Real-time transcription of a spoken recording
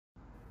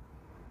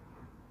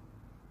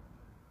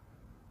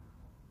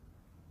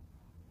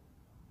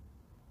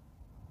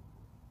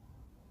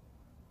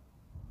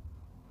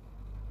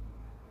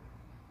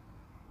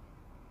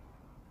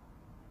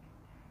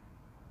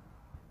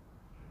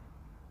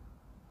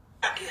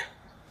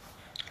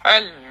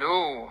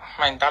Hello,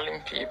 my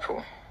darling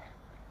people.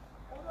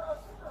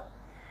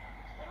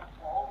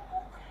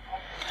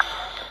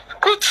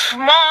 Good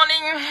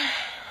morning.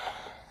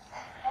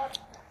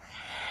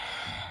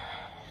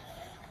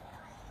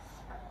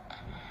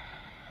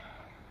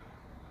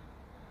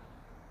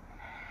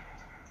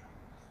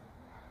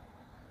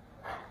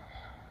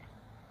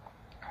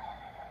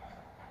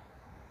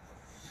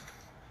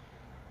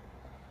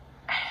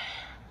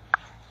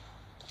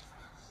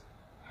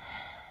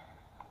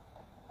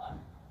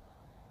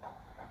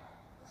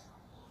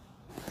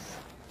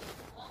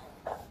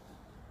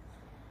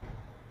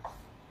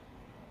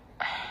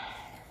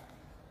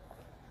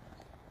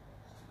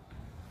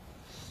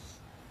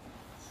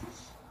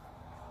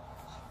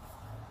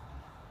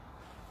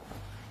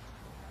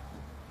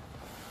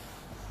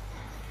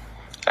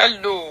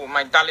 Hello,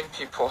 my darling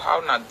people. How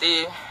na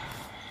day?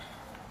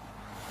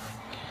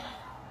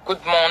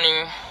 Good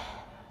morning.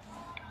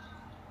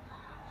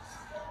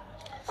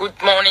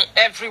 Good morning,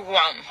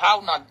 everyone.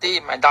 How na day,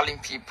 my darling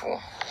people?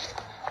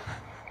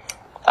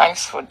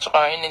 Thanks for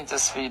joining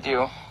this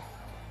video.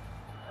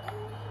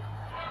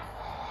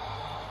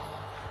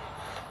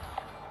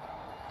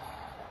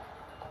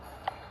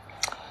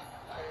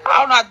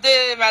 How na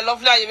day, my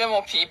lovely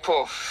Ayemiomo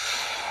people?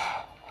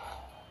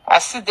 I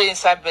sit there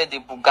inside bed, the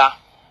buga.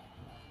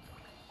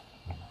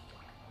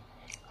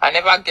 I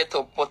never get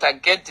up, but I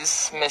get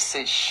this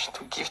message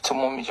to give to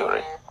Mommy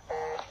Iyore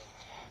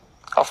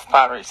of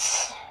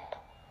Paris.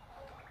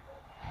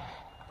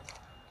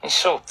 In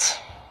short,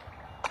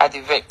 I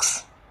dey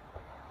vex.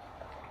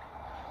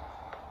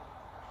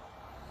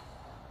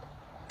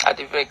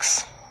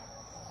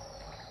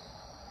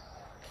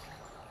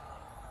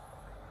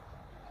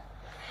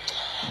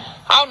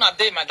 How na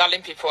day, my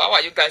darling people? How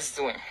are you guys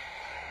doing?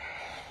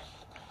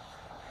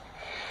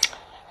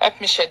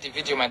 Help me share the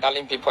video, my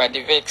darling people. I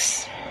dey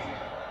vex.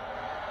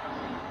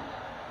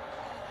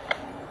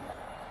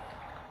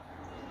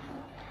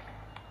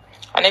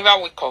 I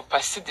never wake up. I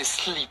still dey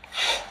sleep.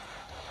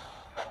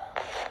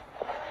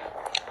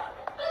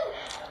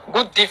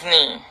 Good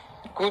evening.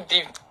 Good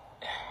evening.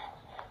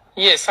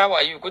 Yes, how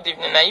are you? Good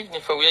evening. Na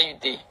evening for where you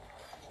dey.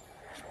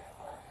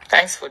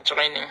 Thanks for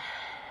joining.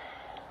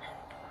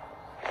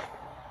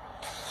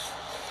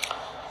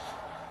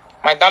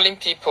 My darling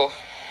people,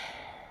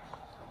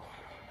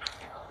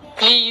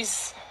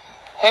 please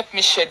help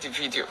me share the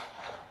video.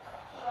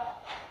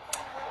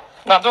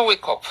 Now don't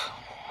wake up.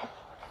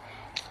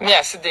 Me,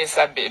 I sit there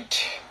inside bed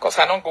because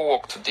I don't go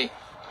work today.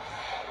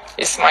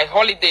 It's my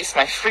holiday, it's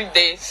my free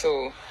day,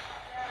 so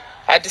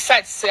I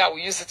decided to say I will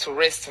use it to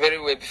rest very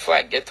well before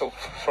I get up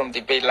from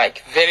the bed,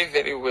 like very,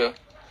 very well.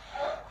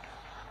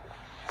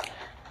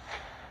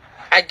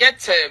 I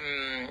get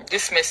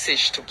this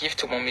message to give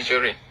to Mommy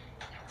Iyore.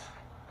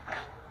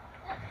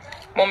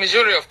 Mommy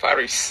Iyore of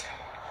Paris.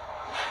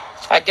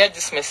 I get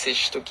this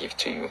message to give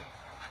to you.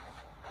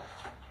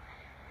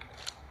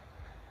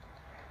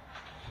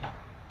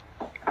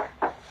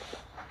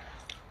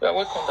 You're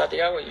welcome, Daddy.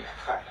 How are you?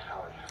 Fine,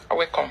 how are you?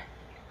 Welcome.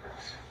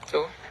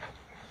 So,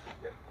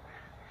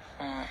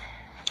 I'm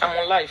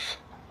on live.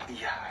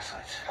 Yeah, I saw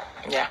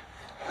it. Yeah.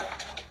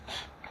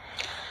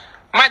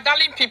 My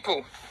darling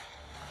people,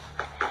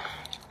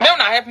 may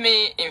una help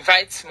me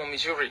invite Mommy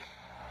Iyore.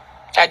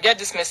 I get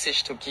this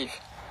message to give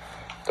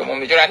to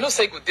Mommy Iyore. I know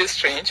say good day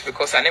strange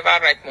because I never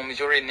write Mommy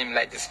Iyore name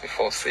like this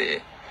before.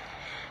 Say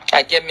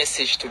I get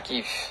message to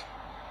give.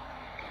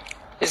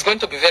 It's going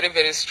to be very,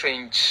 very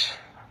strange.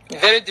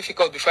 Very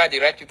difficult before they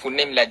write people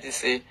name like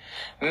this. A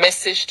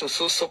message to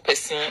so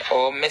person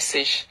or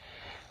message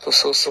to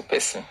so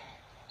person.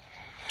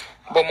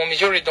 But Mommy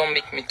Iyore don't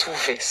make me too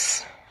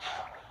vex.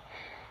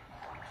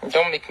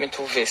 Don't make me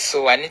too vex.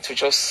 So I need to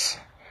just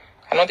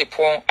I know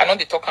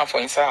the talking for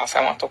inside house.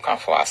 I want talking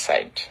for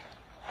outside.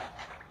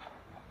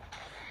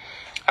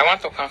 I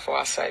want talking for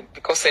outside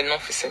because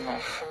enough is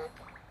enough.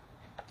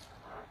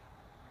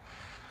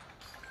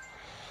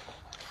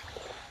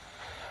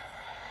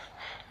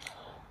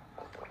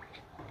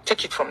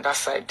 Take it from that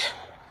side.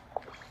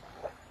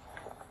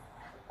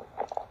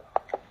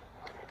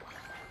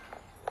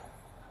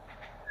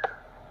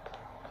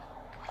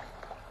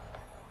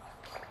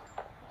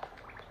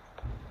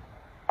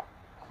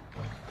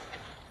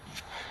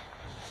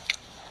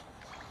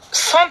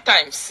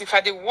 Sometimes, if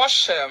I dey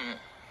watch,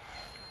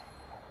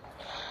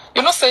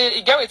 you know, say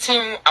you get a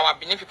team. Our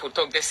Benin people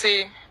talk. They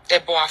say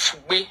ebo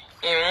afugbe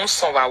in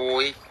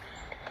sonwawoe.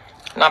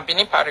 Na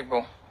Benin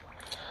paribo.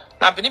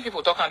 Now, Benin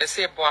people talk and they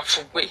say, "Boy,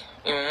 fugwe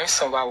in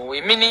some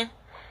way." Meaning,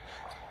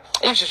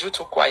 if Juju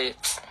too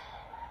quiet,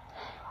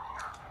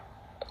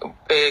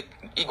 it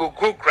go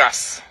grow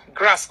grass.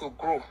 Grass go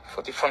grow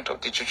for the front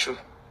of the Juju.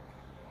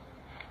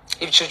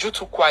 If Juju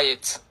too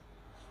quiet,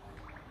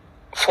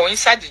 for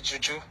inside the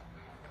Juju,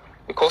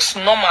 because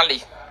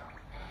normally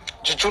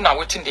Juju na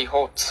waiting the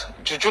hot.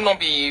 Juju not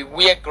be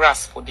where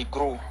grass for the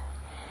grow.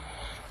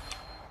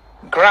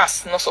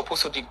 Grass not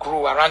supposed to the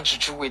grow around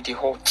Juju with the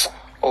hot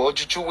or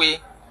Juju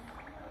way.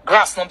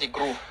 Grass not the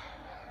grow.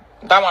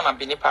 That one have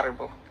been a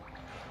parable.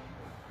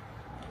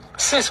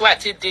 Since I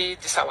did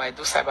this, how I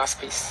do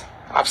cyberspace,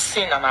 I've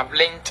seen and I've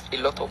learned a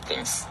lot of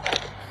things.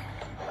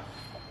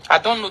 I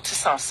don't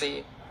notice and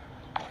say,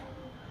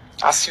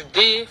 as you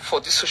day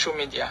for this social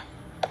media,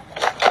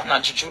 na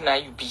juju na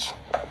you be.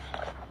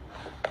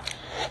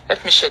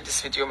 Let me share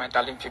this video, my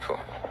darling people.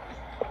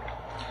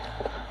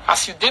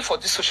 As you day for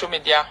this social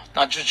media,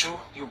 na juju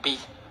you be.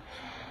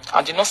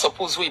 And you not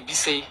suppose we be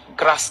say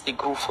grass they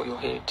grow for your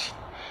head.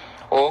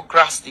 Or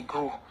grass they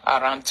grow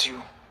around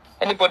you.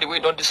 Anybody we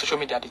don't do social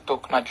media they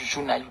talk na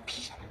juju na you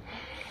be.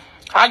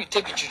 How you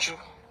take the juju?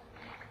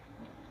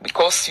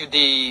 Because you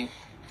be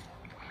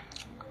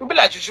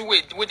like juju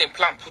with the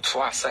plan put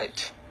for our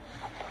side.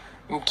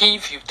 You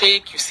give, you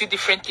take, you see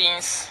different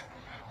things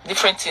they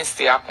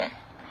happen.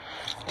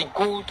 The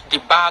good, the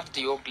bad,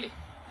 the ugly.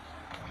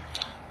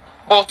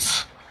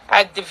 But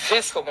I the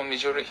verse for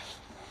Momijore.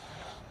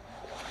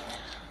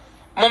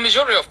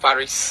 Momijore of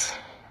Paris.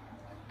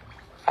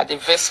 I the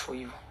verse for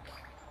you.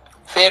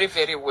 Very,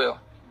 very well.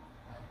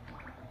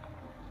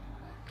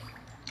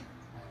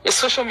 A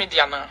social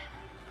media now.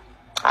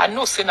 I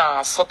know say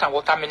na salt and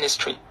water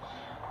ministry.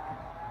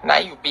 Now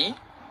you be.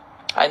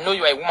 I know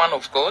you are a woman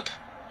of God.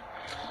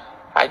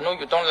 I know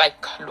you don't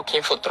like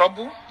looking for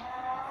trouble.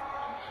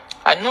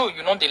 I know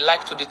you know they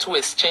like to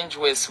exchange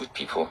words with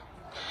people.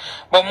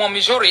 But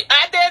Momijore,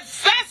 I the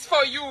verse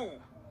for you.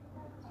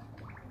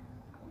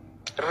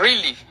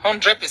 Really,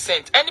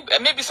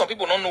 100%. Maybe some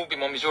people don't know be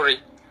Momijore.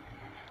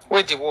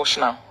 Where they wash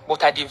now,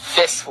 but I the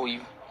verse for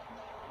you.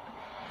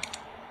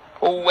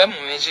 Oh, where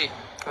Momijore?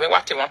 Where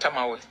what you want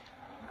my way?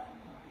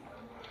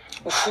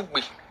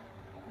 Ufugbe.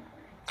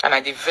 And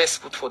I the verse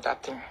put for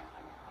that thing.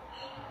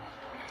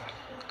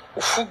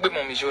 Ufugbe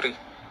Momijore.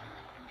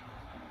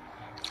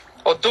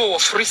 Although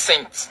of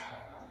recent,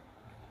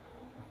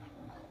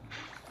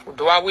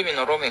 although women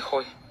are wrong,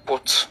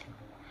 but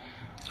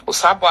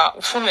Osaba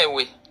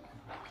ufumewe.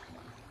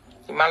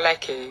 You man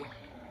like a.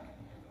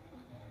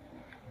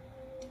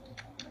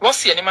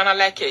 What's the man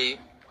like a?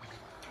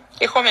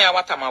 E come here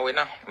what am I we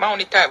now? My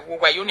only type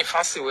who you only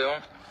fancy we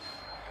on.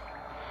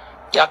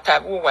 Ya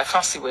type who we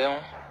fancy we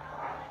on.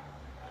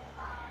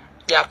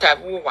 Ya type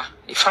who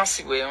we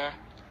fancy we on.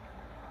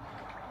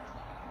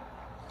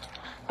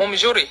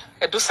 Momijore,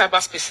 e do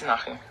cyberspace na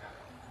him.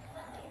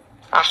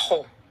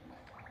 Aho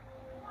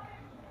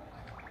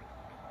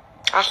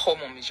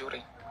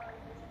Momijore.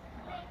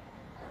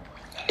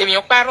 If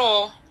you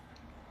paro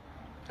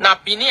na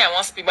bini I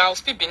want speak, but I'll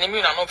speak bini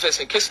me na no verse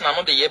in case na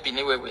no the year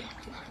bini we.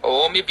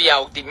 Or maybe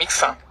I'll the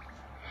mixer.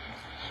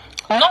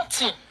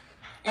 Nothing.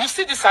 You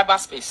see the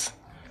cyberspace.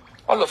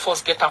 All of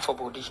us get out for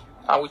body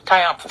and we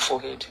tie up for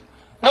forehead.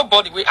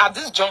 Nobody we at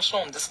this junction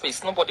on this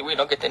space, nobody will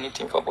not get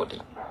anything for body.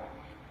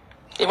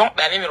 Even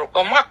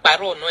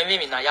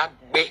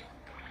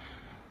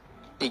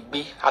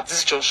at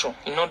this junction,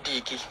 you know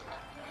the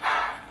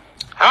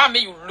how may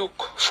you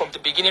look from the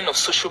beginning of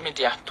social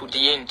media to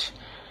the end?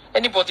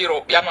 Anybody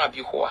no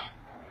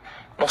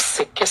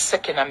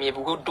second I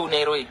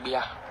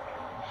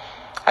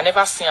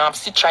never see. I'm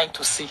still trying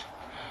to see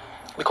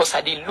because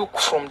I did look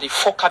from the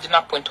 4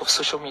 cardinal point of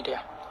social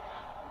media.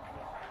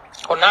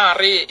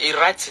 Onare e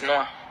right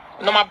no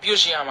ma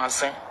bioji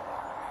amazin.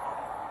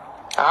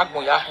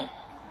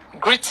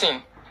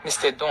 Greeting,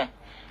 Mr. Don.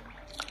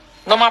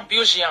 No ma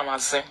bioji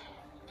amazin.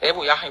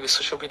 Ebu ya with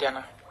social media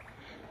na.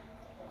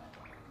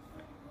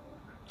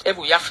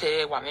 Ebu ya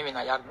fe wa mimi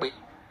na yagbe.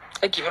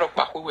 E give me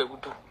up who we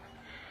would do.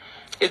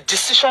 A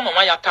decision on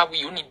my yata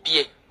we only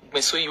be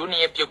so you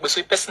only be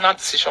so personal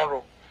decision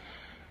ro.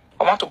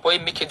 I want to boy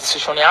make a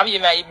decision. I have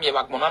even me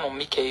wagbona no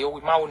make a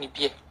we ma only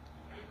be.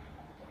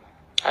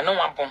 I know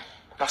one bon.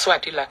 That's why I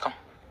did like him.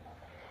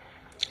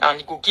 And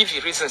he go give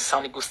you reasons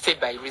and he go stay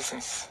by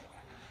reasons.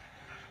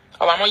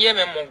 I know ye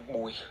me mo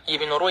boy. Ye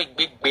be no ro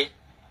big be.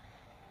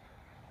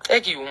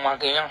 Egi u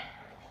magenya.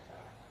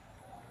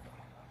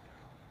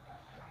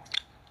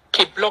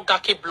 Ke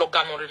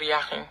blogger no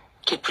reahin.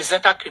 Ke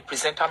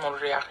presenter no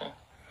reahin.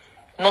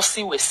 No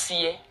si we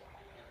see.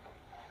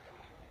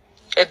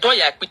 E do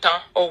ya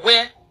pitan or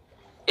where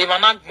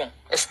emanagmo,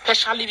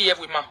 especially the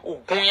everyman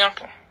ogun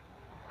yanko.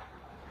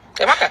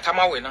 E ma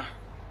katama we na.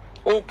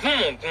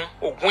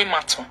 Ogun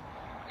maton.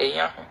 E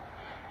yan.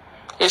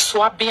 E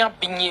so abian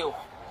binye o.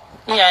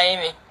 Iya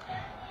emi.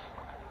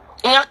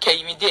 Iya ke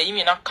imi de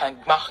imi na kan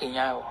gba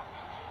yan o.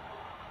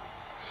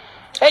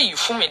 E you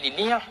fu me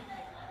lilia.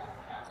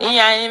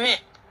 Iya emi.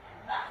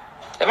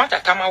 E ma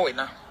katama we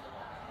na.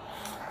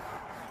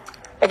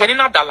 Again,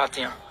 not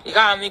Dalatian. You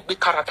got to make big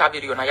character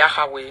video na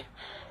Yahweh.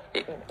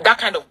 That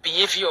kind of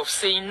behavior of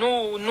saying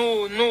no,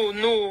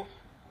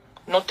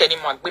 not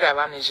anymore.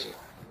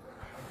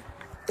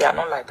 They are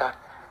not like that.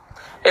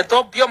 A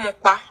dog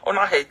biomokpa on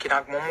a head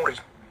kinagmomuri.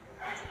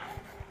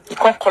 You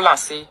can't call and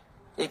say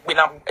a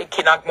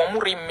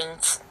kinagmomuri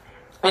means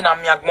when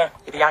I'm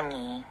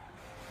yagmon.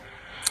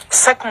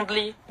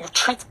 Secondly, you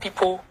treat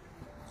people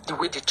the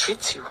way they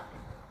treat you.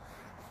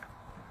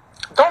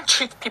 Don't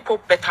treat people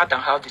better than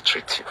how they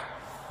treat you.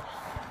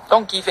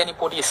 Don't give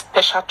anybody a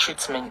special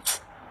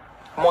treatment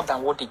more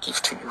than what they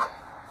give to you.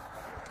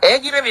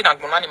 Egire vi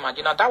agbona ni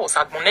magina that was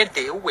agbone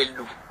de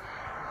welu.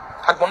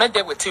 Agbone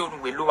de wete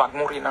onu welu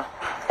agmorina.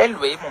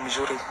 Elwe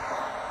momijore.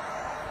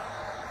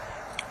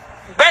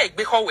 Beg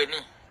be ho weni.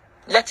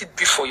 Let it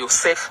be for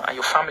yourself and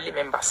your family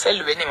members.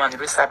 Elwe ni man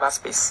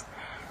cyberspace.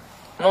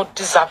 No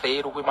deserve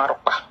e ru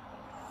maropa.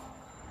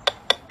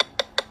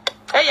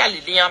 Eya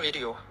lilian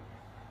video.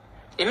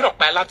 Emi ro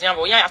pa la dian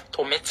bo ya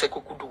tomete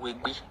kokudu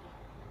wegbe.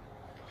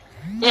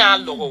 Ya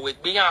logo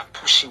wegbe ya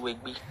pushi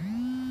wegbe.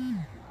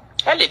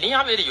 Elle est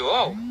liant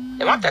video.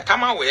 Et moi, t'as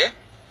comment ouais?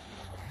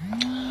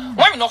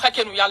 Moi, il n'y a pas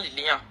que nous y a les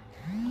liens.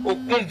 Au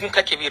bout d'un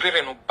cas qui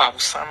virait nos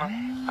barousana.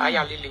 Aïe,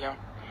 les liens.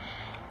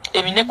 Et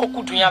il n'y a qu'au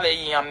coup d'un avec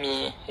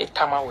yami et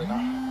tamawe.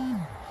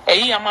 Et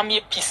il y a mamie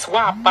épice,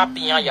 wa pas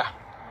bien ya.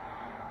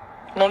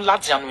 Non, la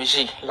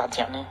dianoué, la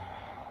diané.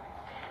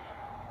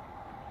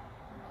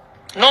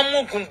 Non,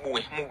 mon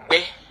gungoué, mon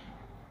bé.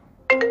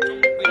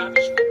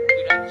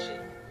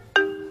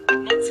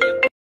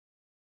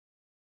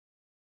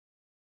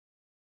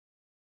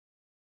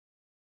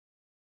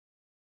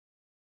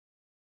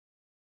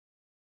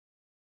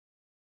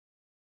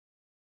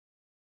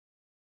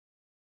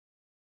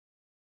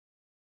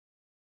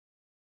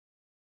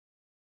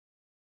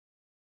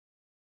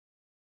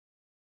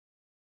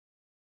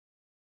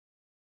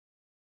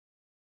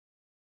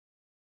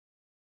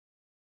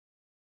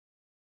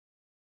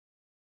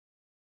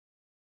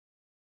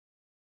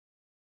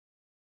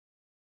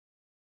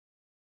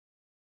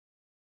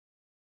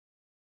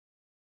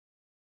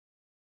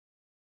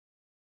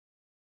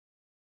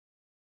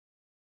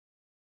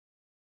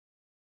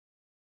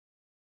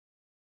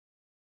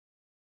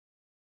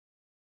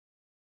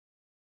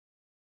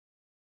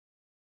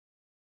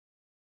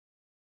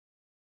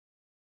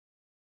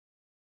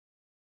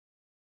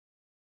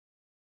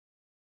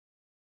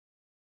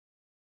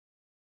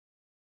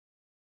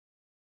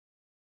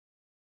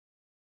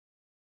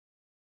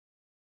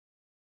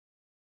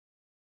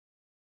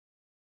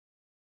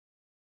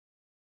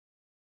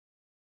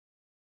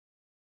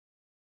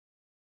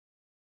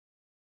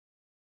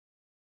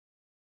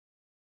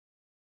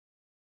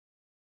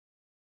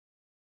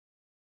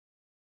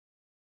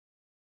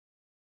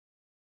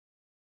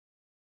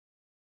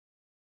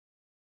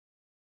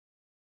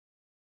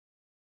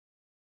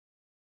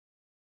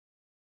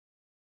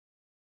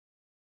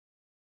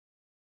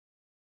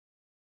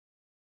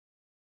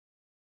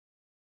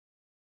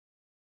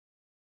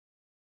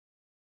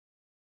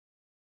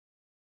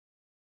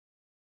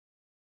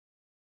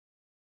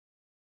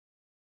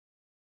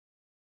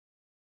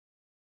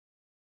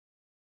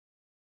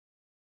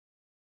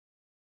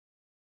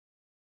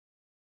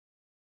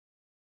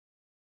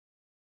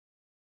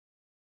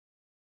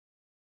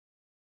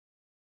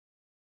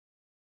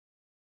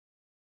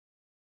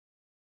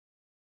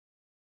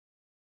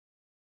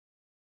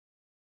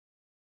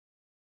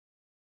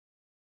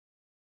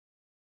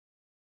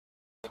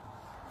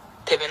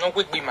 No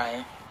quick be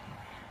my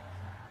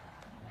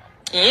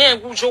yeah,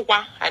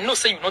 I know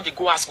say you know the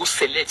go ask go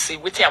select say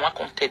waiting I want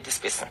contact this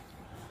person.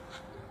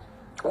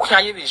 Who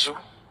can you visual?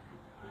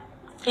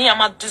 He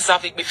am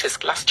deserve be first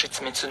class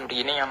treatment to the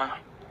yana.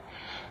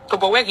 To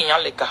be working your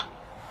lega.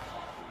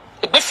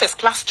 A be first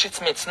class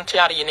treatment to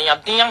yari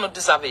yana dia no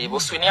deserve e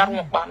so ni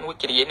aru pa no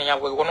kiri yana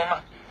we wono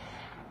na.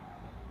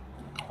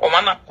 O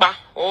mana pa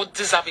o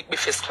deserve be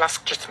first class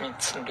treatment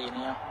to the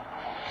yana.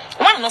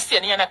 One no see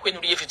any yana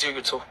kwenu the video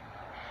you to.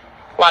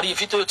 Wari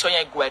video to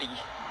yan gwari.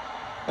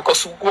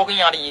 Because we go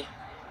in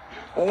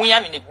we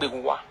are in a big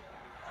war.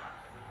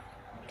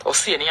 Or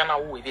see any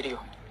other video.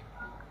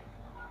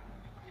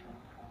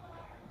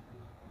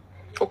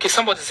 Okay,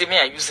 somebody say me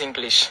I use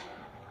English.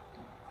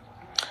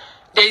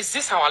 There is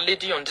this our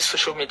lady on this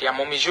social media,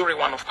 Iyore,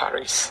 one of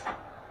Paris.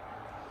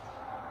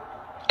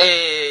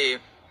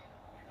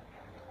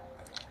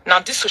 Now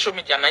this social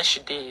media, now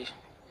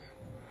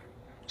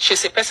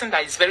she's a person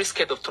that is very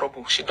scared of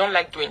trouble. She don't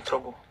like doing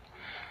trouble.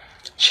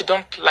 She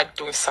don't like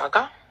doing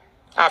saga.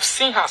 I've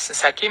seen her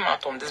since I came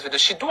out on this video.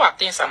 She do her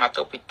things on her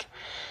topic.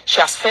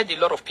 She has fed a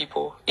lot of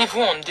people,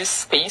 even on this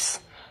space,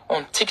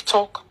 on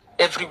TikTok,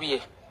 everywhere.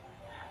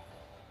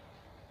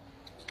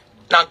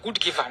 Now, good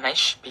giver, nice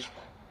she be.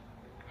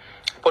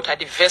 But I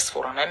divest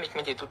for her, and I make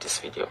me do this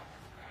video.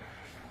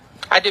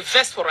 I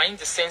divest for her in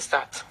the sense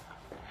that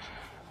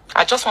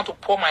I just want to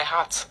pour my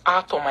heart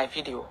out on my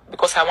video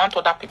because I want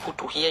other people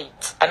to hear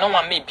it. I don't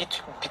want me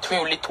between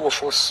only two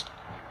of us.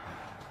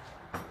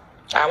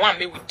 I want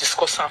me we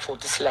discuss for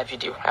this live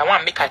video. I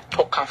want make I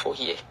talk for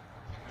here.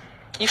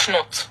 If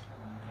not,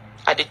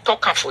 I did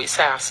talk for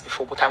Isaiah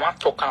before, but I want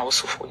talk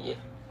also for here.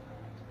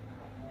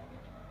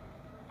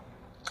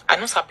 I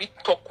know some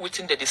people talk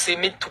within that they say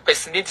made two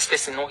person, made this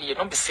person not here,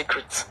 not be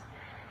secret.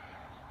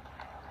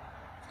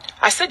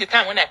 I said the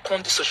time when I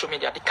come to social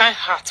media, the kind of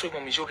heart we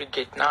Iyore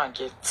get now I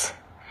get.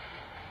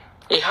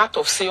 A heart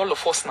of say all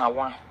of us now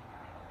one.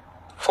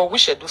 For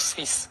which I do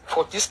space,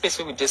 for this space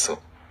we do so.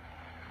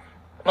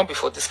 Not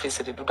before this place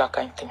they do that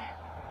kind of thing.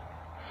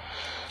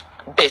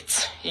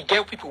 But you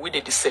get people where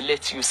they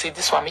select you say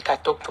this one make I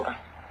talk to her.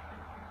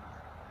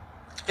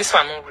 This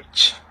one not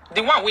rich.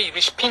 The one where you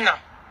reach Pina,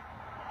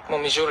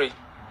 Iyore.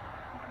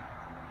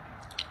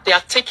 They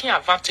are taking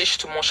advantage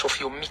too much of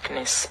your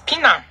meekness.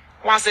 Pina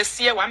was a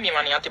seer, one me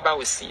money antiba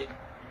was seer.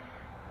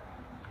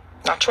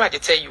 Now try to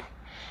tell you.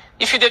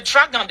 If you the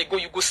dragon they go,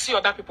 you go see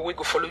other people will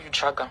go follow you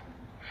dragon.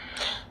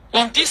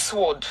 In this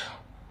world,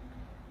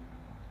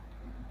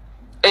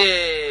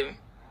 they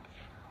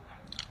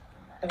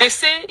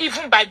say,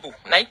 even Bible,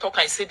 now I talk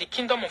and say the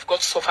kingdom of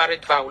God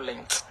suffered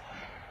violence.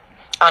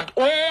 And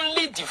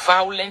only the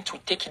violent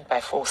will take it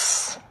by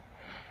force.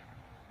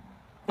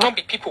 Not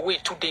be people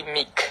wait till they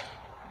make.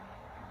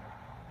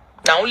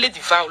 Now only the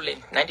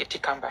violent, now they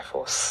take them by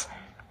force.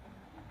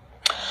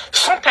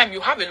 Sometimes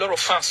you have a lot of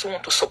fans who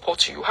want to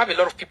support you. You have a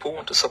lot of people who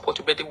want to support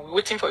you, but they will be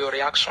waiting for your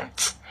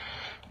reactions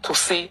to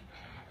say,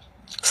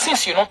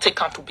 since you don't take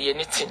them to be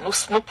anything,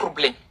 no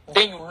problem.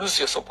 Then you lose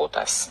your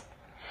supporters.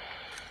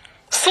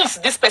 Since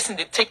this person,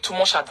 they take too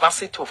much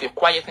advantage of your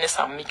quietness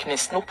and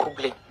meekness, no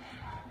problem.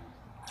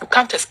 You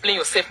can't explain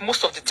yourself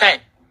most of the time.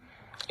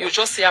 You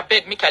just say, I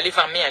beg, make I live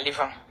and me I live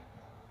on.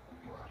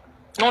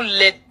 Don't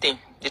let them,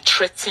 they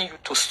threaten you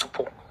to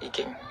stupor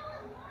again.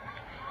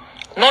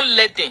 Don't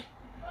let them,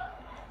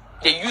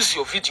 they use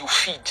your video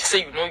feed.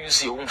 Say you don't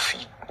use your own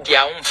feed.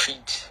 Their own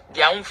feed.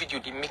 Their own video,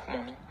 they make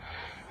money.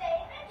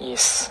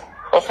 Yes.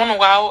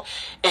 Now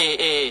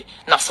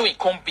so it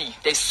can't be.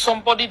 There's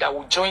somebody that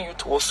will join you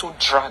to also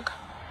drag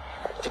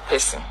the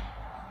person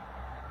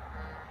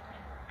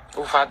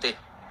over there.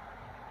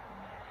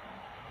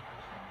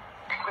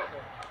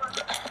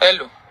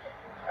 Hello.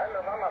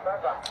 Hello, Mama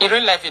Baba. You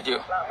real live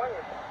video?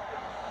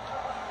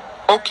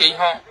 Okay,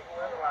 huh?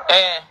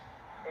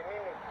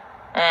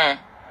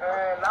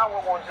 Now we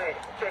want to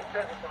check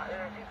this one.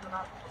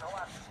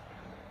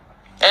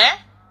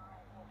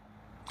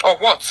 Or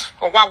what?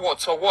 Or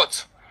what? Or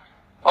what?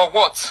 Or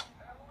what?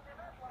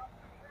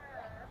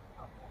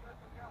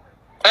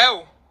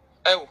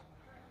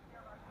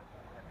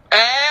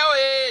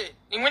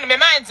 You win me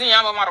mind saying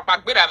I'm a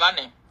back better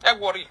than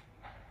worry.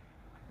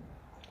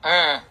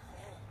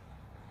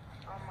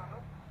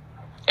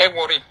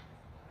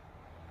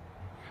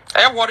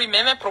 Worry,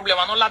 me problem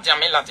no la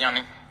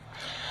diane.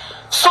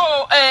 So,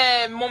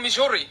 Mommy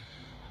Iyore,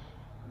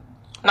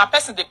 na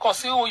person they call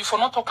say, oh, you for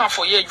not talking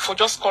for you for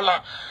just call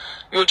her,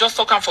 you just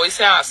talking for you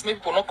say, as maybe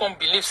people not come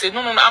believe. Say,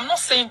 no, I'm not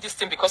saying this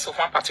thing because of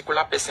one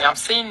particular person. I'm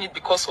saying it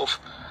because of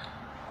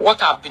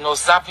what I've been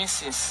observing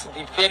since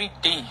the very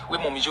day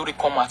when Mommy Iyore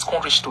come out,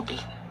 come reach today.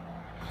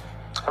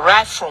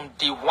 Right from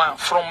day one,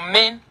 from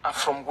men and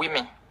from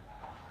women.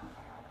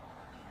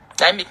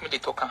 That make me the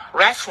talker.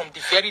 Right from the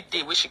very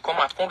day where she come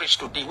out, come reach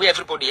today, where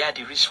everybody had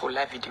the reach for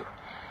live video.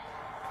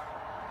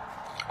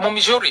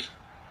 Mommy Iyore,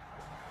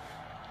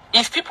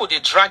 if people they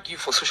drag you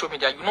for social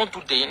media, you not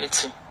do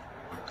anything.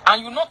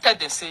 And you not tell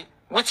them say,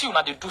 what you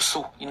not they do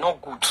so, you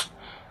not good.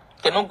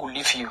 They not go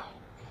leave you.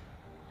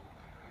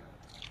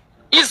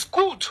 It's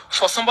good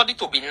for somebody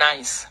to be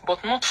nice,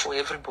 but not for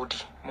everybody,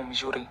 Mommy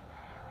Iyore.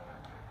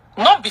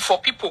 Not before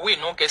people who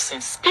no get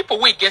sense. People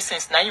who get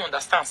sense, now you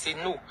understand, say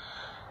no.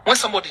 When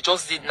somebody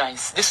just did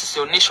nice, this is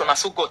your nation, and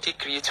so God take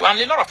create you. And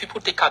a lot of people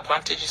take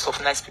advantages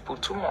of nice people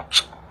too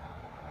much.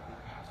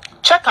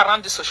 Check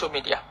around the social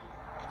media.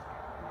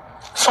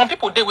 Some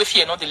people, they with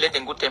fear, not they let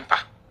them go temper.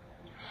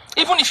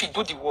 Even if you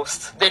do the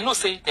worst, they know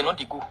say they're not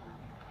the good.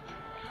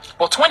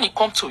 But when it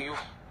comes to you,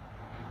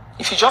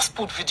 if you just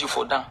put video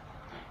for them,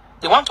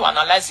 they want to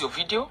analyze your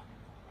video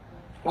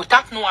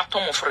without no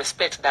atom of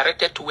respect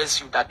directed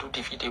towards you that do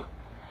the video.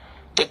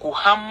 They go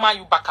hammer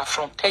you back and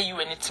front, tell you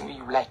anything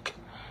you like.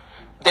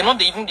 They know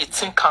they even they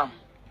think calm.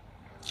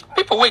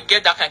 People will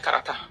get that kind of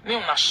character. Me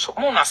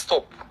una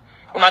stop.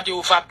 Una they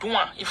overdo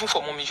one, even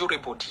for Mommy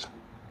Iyore body.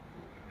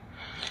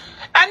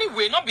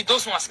 Anyway, not be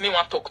those ones me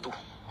want to talk to.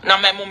 Now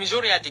my Mommy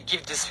Iyore had to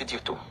give this video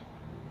to.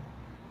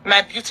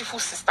 My beautiful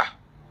sister.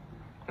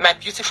 My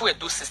beautiful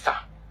Edo sister.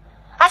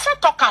 I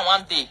said talk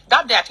one day.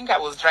 That day I think I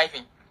was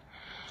driving.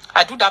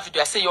 I do that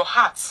video. I say your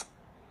heart,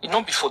 you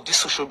know, before this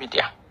social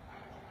media.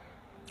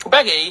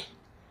 Bagay,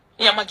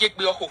 you ma get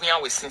be your whole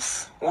with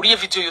since. We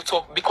video you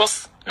talk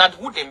because not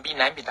wouldn't be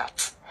nine be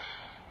that.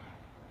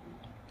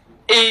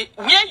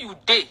 Where you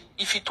day,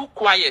 if you too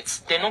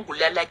quiet, they not go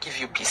like give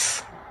you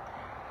peace.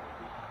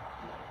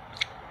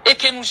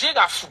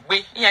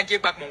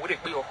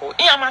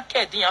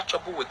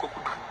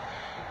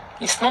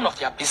 It's none of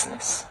their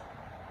business.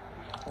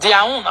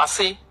 Their own, I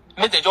say,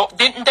 they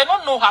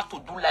don't know how to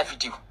do live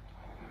video.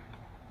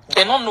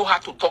 They don't know how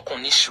to talk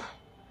on issue.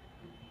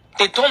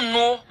 They don't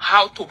know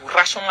how to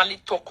rationally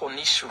talk on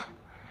issue.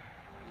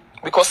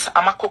 Because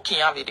I'm a cooking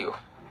video.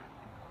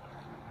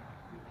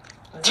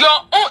 Their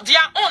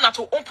own are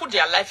to open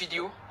their live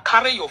video,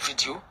 carry your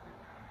video,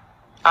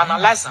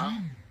 analyze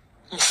them,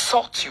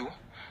 insult you,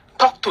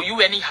 talk to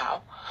you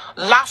anyhow,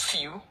 laugh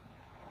you,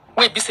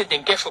 wait, be say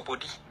they get for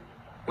body,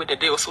 where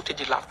they also take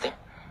the laugh them.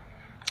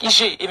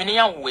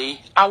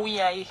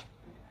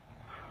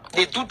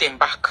 They do them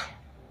back.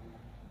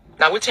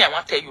 Now, what I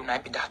want to tell you now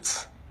be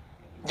that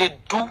they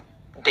do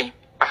them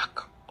back.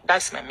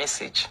 That's my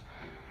message.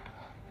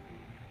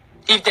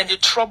 If then they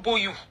trouble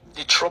you,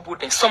 they trouble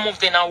them. Some of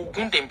them are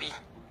going to be.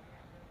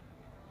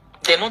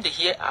 They know they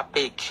hear a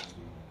beg.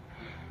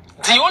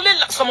 The only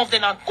some of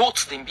them are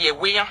goats. Them be a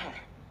way.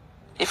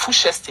 A full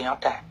chest in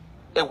there.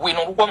 A way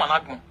no woman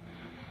agmo.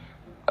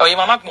 Or a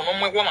man agmo no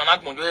more woman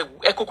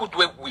agmo. A cocoa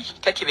do a we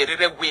take a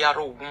very way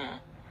arrow.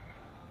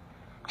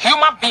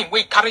 Human being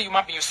we carry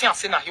human being. You see, I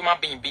say a human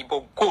being be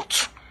but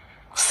goat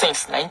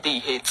since 9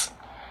 heads.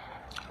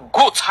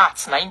 Goat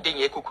hearts 9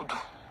 day cocoa do.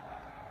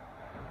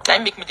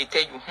 That make me to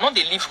tell you, not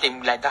they leave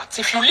them like that.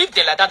 If you leave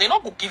them like that, they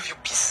not go give you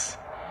peace.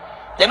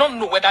 They don't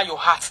know whether your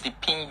heart they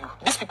pain you.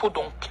 These people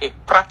don't care.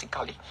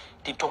 Practically,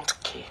 they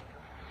don't care.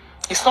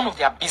 It's none of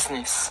their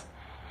business.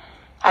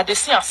 And they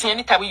see and see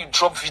anytime you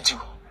drop video.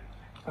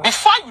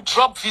 Before you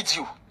drop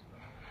video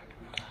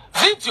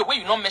where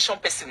you not mention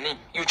person name,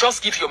 you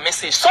just give your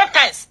message.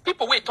 Sometimes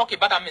people will talk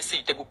about that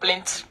message, they go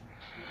plenty.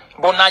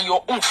 But now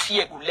your own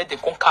fear will let them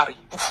come carry.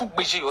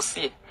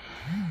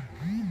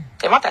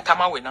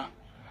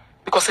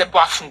 Because a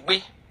boy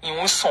in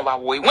one summer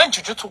way. When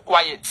Juju too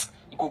quiet,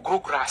 it go grow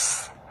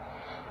grass.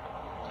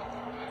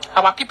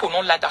 Our people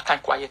don't like that kind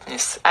of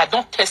quietness. I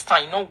don't test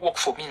and it don't work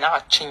for me. Now I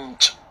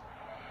change.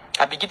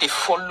 I begin to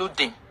follow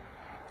them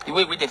the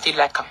way they feel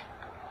like them.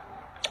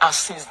 And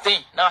since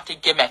then, now I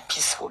get my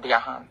peace for their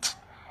hand.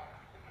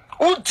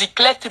 Who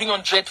declare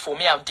 300 for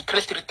me, I'll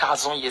declare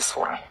 3,000 years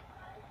for them.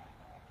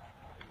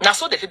 Now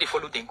so they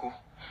follow them go.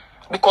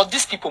 Because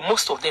these people,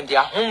 most of them, they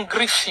are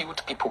hungry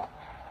filled people.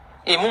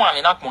 And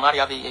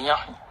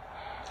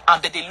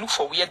they look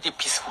for where they're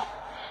peaceful.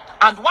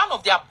 And one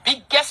of their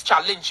biggest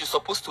challenges you're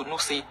supposed to know,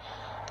 say,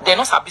 they're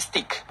not sabi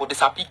take, but they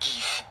sabi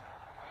give.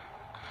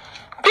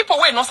 People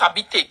who are not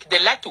sabi take, they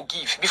like to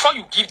give. Before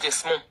you give them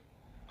small,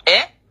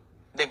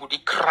 they go they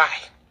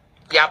cry.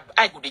 Their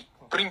eye go they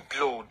bring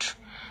blood.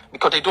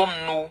 Because they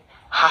don't know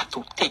how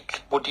to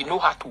take, but they know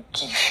how to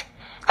give.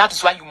 That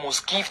is why you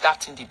must give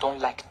that thing they don't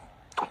like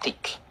to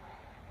take.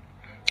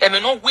 And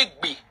me no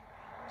wake be.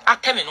 I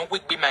tell me no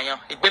wake be my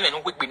me no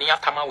wake be near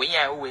tama we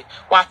ya we.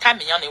 Wa time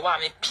me yan wa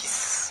me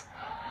peace.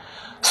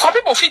 Some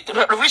people fit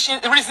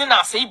reason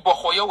and say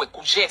bohoyo we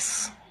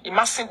kujes. It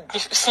must see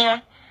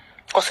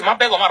because my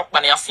beg on my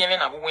rock see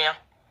na we.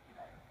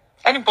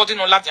 Anybody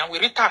no ladian we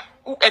Rita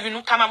who every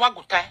no tama wa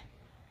gutai.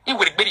 He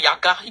will be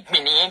yaga, it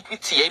meaning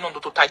it's here no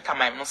to tight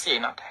time no see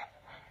na.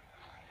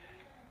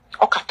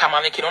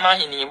 Okatama make no na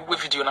hini we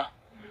video na.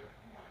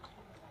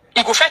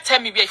 You go first tell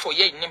me where for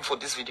your name for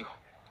this video.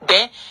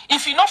 Then,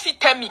 if you not fit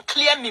tell me,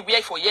 clear me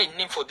where for your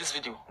name for this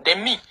video.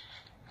 Then me,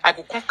 I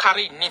go come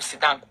carry names sit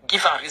down,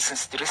 give them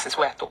reasons, the reasons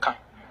where I talk.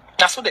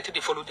 Now so that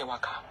they follow the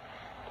worker.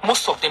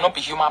 Most of them not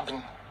be human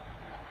being.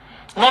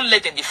 Not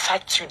let them they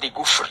fight you, they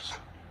go free.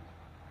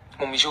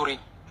 Momijori.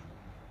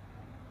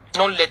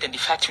 Not let them they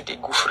fight you, they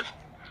go free.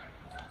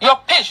 Your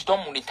page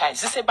don't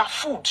monetize. It's about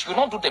food. You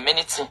don't do them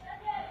anything.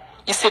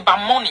 It's about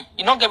money.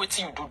 You don't get what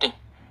you do them.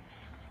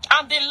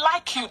 And they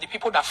like you, the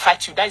people that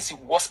fight you. That is the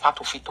worst part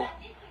of it all.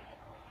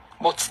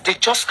 But they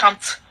just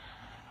can't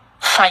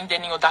find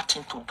any other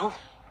thing to do.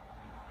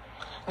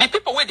 The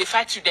people where they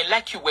fight you, they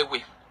like you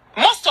way.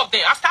 Most of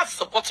them, after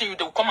supporting you,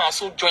 they will come and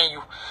also join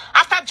you.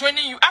 After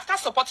joining you, after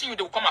supporting you,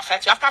 they will come and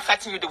fight you. After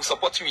fighting you, they will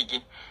support you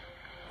again.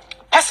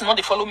 Personally,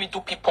 they follow me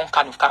do people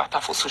kind of character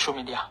for social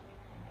media.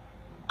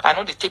 I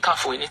know they take her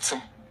for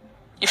anything.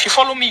 If you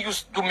follow me, you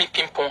do me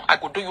ping pong, I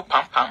go do you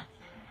pam pam.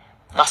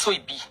 Now so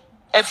it be.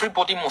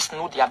 Everybody must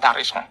know their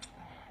direction.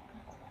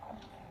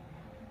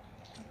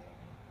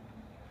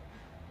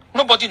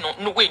 Nobody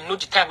no way know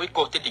the time we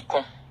go till they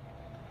come.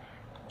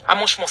 How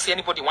much more say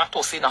anybody want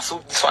to say now so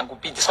this one go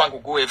be, this one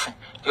go even.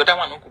 The other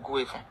one no go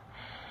even.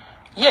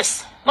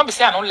 Yes, not be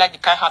say I don't like the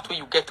kind of heart where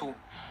you get to.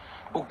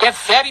 You get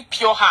very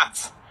pure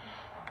heart.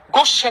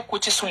 Go check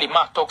what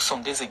Suleiman talked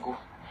some days ago.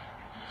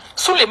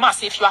 Suleiman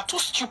say if you are too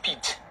stupid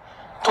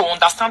to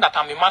understand that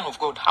I'm a man of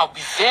God, I'll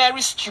be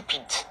very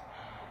stupid.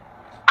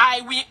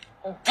 I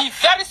will be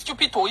very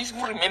stupid to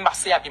even remember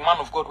say I'm a man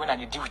of God when I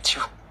deal with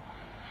you.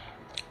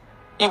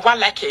 It was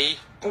like a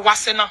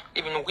wasena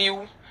even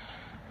will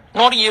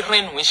not ye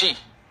rain wishi,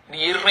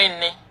 the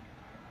rain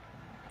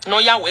no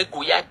ya we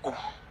go ya go.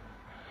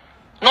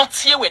 Not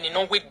here when you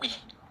know we be.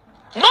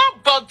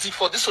 Nobody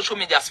for the social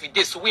media as we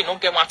did, so we don't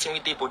get one thing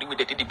with the body with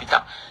the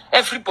debita.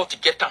 Everybody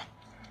get them.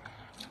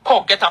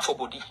 Paul get them for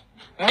body.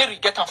 Mary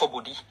get them for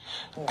body.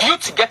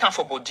 Beauty get them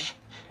for body.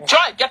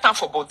 Joy get them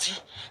for body.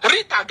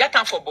 Rita get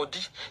them for body.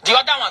 The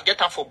other one get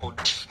them for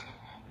body.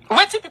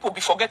 When people be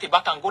forget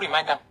about and go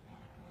remind them.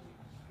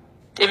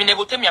 Even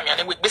never tell me I'm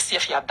going to see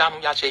if you are done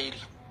with your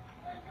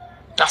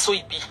that's so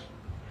it be.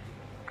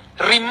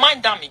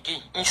 Remind them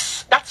again.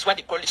 That's why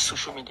they call it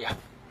social media.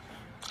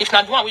 If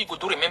not one we go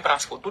do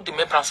remembrance for, do the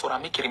remembrance for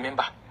and make you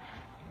remember.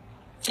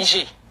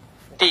 EJ,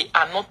 they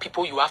are not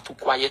people you have to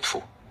quiet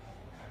for.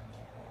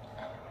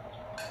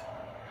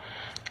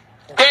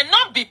 They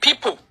not be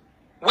people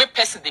where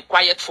person they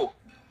quiet for.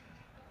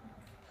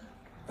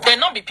 They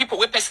not be people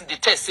where person they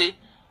tell say,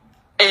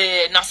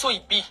 na so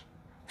it be.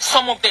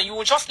 Some of them you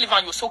will just live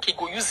and you say okay,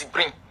 go use the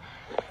brain.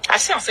 I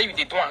see and say you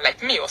did one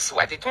like me also.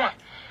 I did one.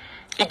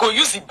 You go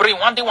use the brain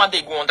one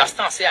day go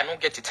understand. Say I don't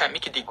get the time.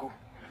 Make it they go.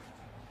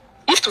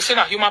 If to say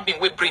na human being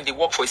wey brain dey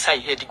work for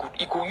inside head,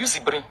 he go use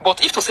the brain.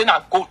 But if to say na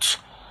goat,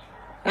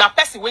 na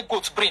person wey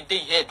goat brain dey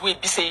head, wey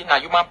be say na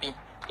human being,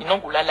 he no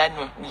go lie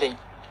no learn.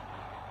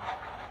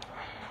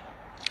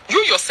 You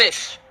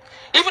yourself,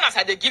 even as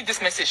I dey give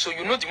this message, so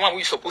you know the one wey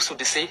you supposed to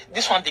dey say,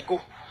 this one they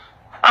go.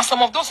 And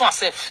some of those ones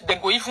self, they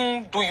go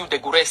even do you, they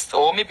go rest,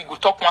 or maybe go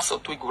talk once or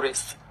two, go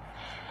rest.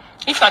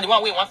 If na the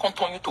one wey want to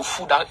turn you to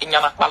food, in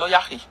yana palo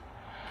yahi,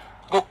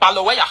 go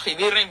palo we yahi,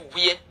 we ren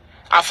we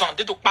avant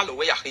de do palo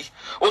we yahi,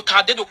 o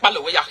tra de do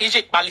palo we yahi,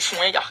 je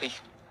palifun yahi,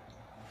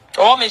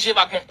 or me je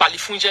va bon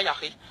palifun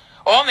yahi,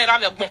 or me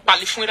rave bon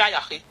palifun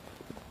yahi.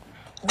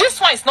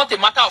 This one is not a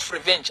matter of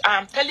revenge. I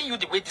am telling you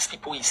the way these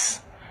people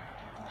is.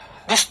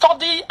 The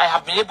study I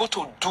have been able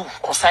to do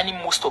concerning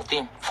most of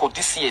them for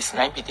this year's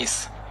 9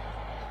 days.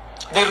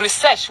 The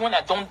research when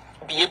I don't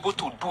be able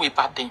to do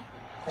about them.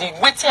 The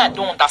waiting I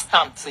don't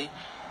understand, say,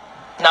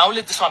 now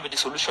only this one be the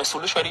solution.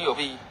 Solution of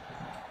it.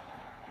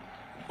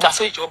 That's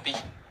what it will be.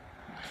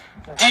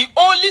 The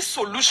only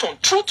solution,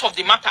 truth of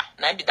the matter,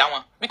 now be that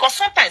one. Because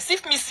sometimes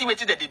if me see what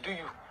they do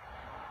you,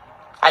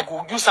 I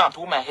go use that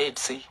to my head,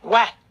 say,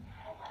 why?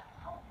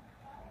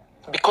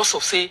 Because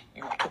of say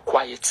you too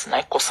quiet,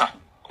 na kosa.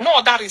 No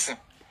other reason.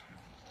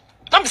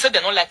 Don't be say they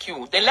don't like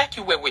you. They like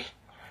you way.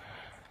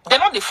 They're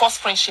not the first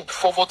friendship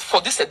for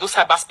this Edo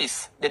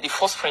cyberspace. They're the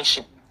first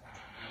friendship.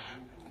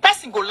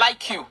 Person go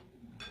like you.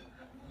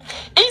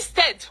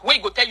 Instead, when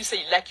he go tell you say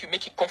he like you,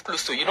 make it come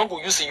close to you. You don't go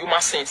use the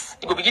human sense.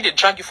 He go begin to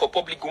drag you for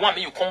public. Go on,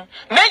 make you come.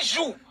 Make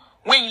you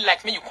when you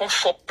like me, you come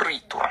for prey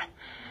to her.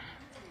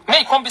 May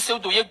you come be say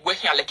do you go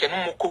here like a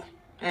moko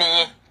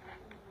ni.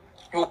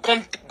 You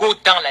can't go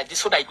down like this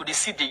so that you could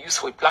see the use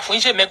for a platform.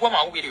 You make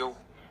one with you.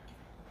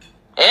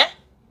 Eh?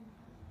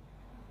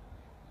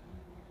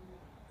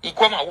 You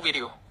come out with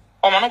you.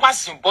 Oh man,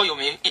 what's your boy?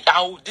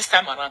 This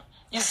time around,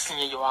 he's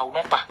seeing you out.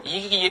 Not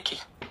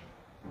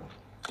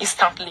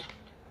instantly.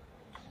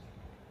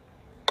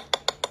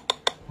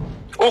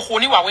 Oh,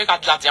 honey, we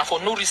got gladian for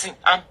no reason,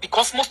 and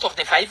because most of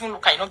them, if I even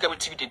look, I don't get what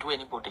TV they do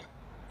anybody.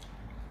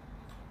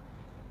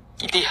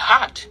 It is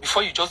hard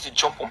before you just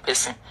jump on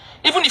person.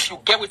 Even if you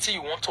get what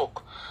you want to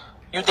talk,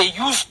 you they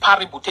use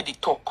parable to the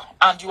talk,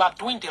 and you are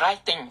doing the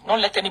right thing.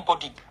 Don't let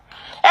anybody.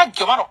 I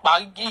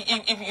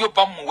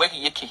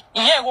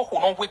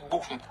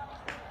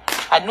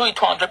know it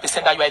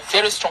 100% that you are a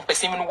very strong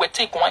person. Even when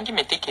take one, give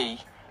me take it.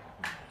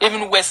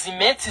 Even when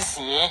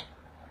Zimet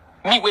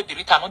me we be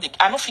Rita, I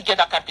don't forget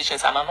that kind of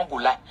patience, and I don't go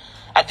lie.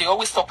 And they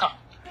always talk.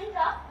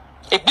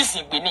 A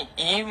busy being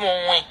even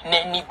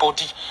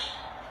anybody.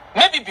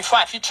 Maybe before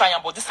I feel trying,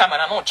 but this time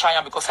I don't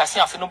try because I see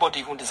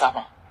nobody even deserve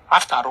it.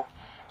 After all,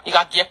 you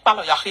got get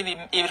palo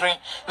yahive erin.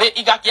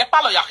 You got get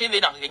palo yahive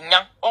na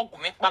ringan. Or go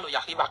make palo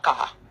yahiva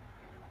kaha.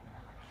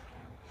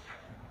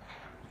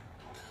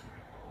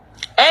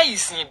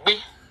 Is ni be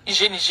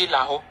ije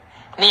la ho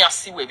ni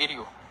asi we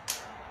video.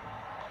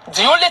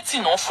 The only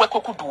thing no fwe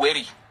koku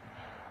duweri.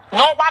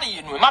 No worry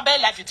you know. My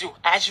bad live video.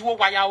 Ajiwo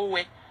waya owe.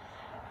 E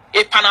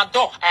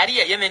panadol. Ari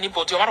ye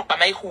anybody. Omaro pa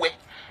mai huwe.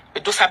 E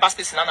do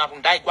cyberspace na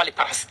bunda igual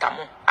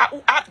paracetamol. A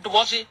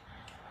doje.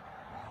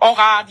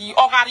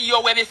 Orari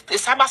yo we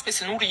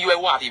cyberspace no riyo e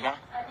wa vivan.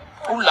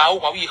 Ula o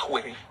wa wi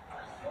huwe.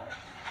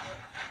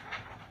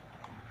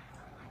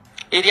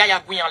 Area ya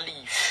going and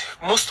leave.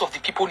 Most of the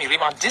people in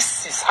Rima,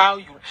 this is how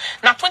you.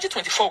 Now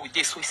 2024 with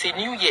this, we say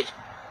New Year.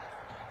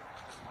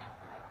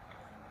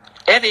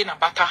 Every na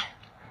bata.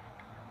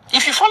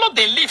 If you follow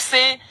the leaf,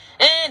 say,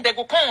 they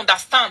go come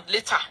understand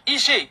later.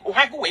 Ije,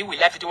 ohago we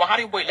live video,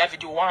 ohari boy live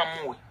video one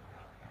more.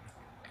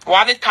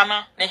 Wale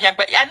tana,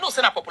 I know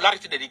say na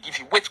popularity that they give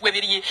you. Wait, whether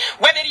you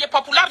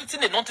popularity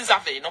they don't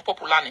deserve it, no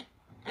popular.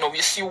 No,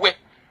 we see where.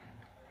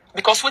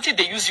 Because what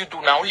they use you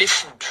do now only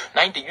food.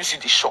 Now they use you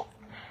the shop.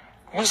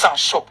 Use and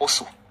shop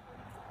also.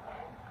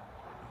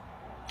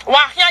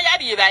 As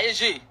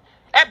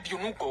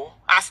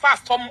far as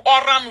Tom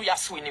or Ranu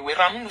Yaswini, we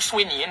ran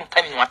Swini and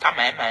telling what am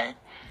I?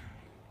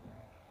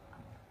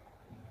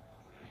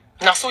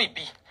 Now so it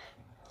be.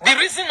 The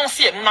reason no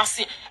see no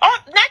see. Oh,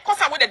 that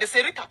cause I whether they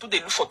say Rita to they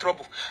look for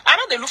trouble. I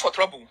know they look for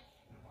trouble.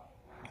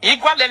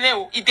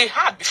 It they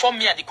hard before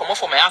me and they come out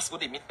for my ass go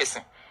they meet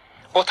person.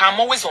 But I'm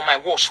always on my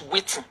watch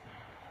waiting.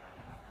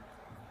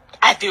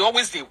 They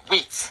always they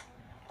wait.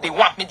 They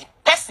want me the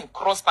person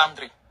cross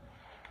boundary.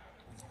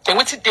 They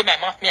wait till day my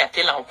mouth me I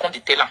tell her or come the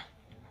tell her.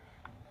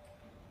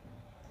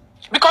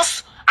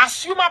 Because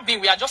as human being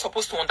we are just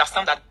supposed to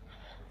understand that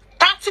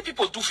 30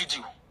 people do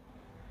video.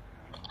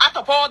 Out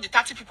of all the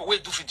 30 people will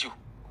do video,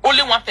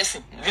 only one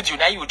person video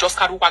now you just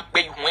carry work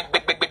back.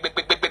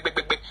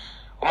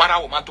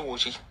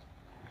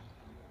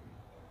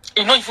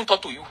 He not even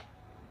talk to you.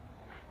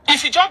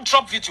 If you just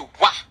drop video,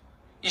 wow,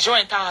 it's your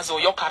entire house or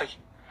your carry.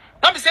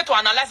 Not be said to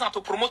analyze and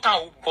to promote,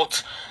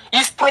 but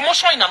it's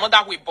promotion in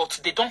another way.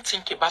 But they don't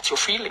think about your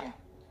feeling.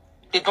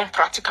 They don't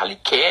practically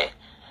care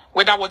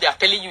whether what they are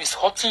telling you is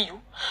hurting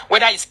you,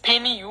 whether it's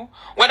paining you,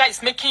 whether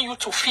it's making you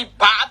to feel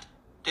bad.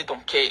 They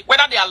don't care.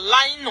 Whether they are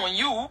lying on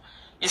you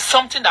is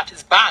something that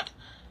is bad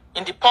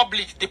in the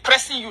public,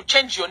 depressing you,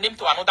 change your name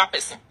to another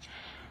person.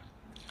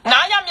 Now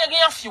I am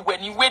again few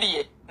when you where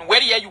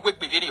you work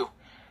the video.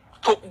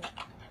 To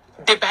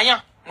the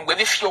bayan, where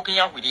the few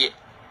with ye.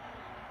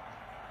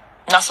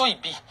 Now so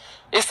it be.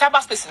 A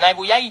cyberspace na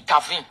we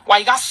intervene. Why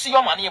you got see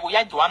your money, we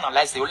do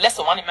analyze the less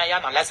money may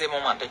analyze the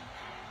moment.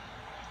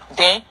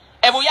 Then,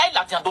 every year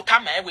like the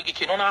time we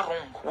get on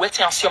wrong.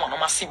 Waiting and see your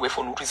man see way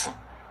for no reason.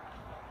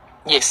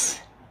 Yes.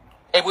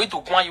 Every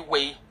do go your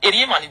way.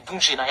 Eri man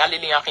dungeon na ya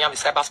lele yan the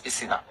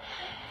cyberspace na.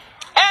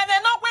 And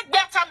then no work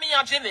better me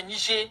and Jane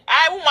Nije.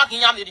 I won't work in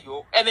your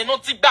video. And then no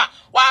tiba.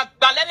 Wa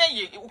balene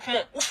ye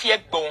ufie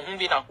bon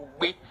hunde na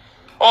hugbe.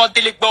 Or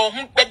dele bon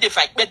hun bede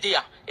fight bede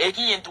ya.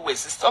 Egi into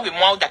exist. Of the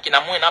mouth that can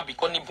amount now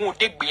because ni bon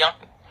take be.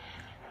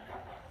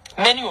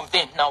 Many of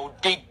them now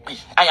take be.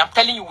 I am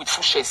telling you with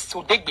full chest.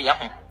 So take be.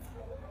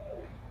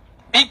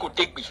 Big go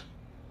take be.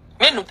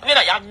 Me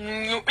na ya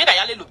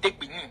le lo take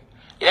be ni.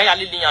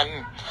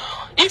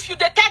 If you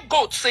detect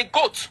goat, say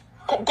goat.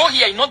 Go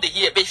here, you know the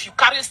here. But if you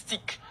carry a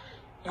stick,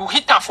 you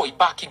hit her for a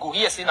back, you go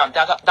here, say, and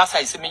that's how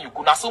I say, me, you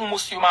go. That's how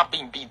most human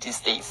beings be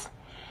these days.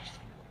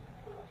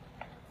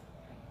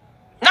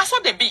 That's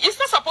what they be. It's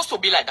not supposed to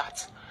be like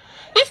that.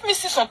 If me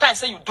see sometimes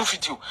say you do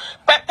video,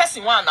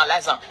 person want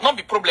analyze them, not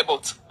be problem,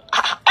 but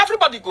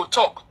everybody go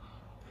talk.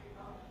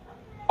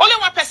 Only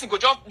one person go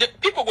just, the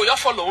people go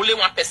just follow only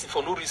one person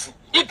for no reason.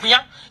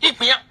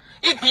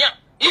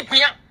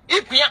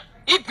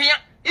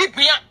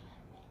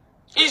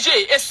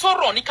 Iyore, a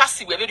sorrow ni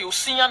kasi we very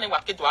usinya ne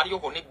wakedo ari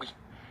ogo negbi.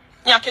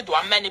 Ni akedo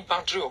many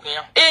boundary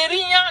ogan.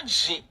 Area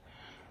J.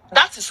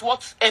 That is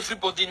what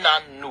everybody now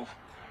know.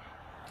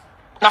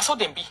 Now so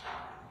them be.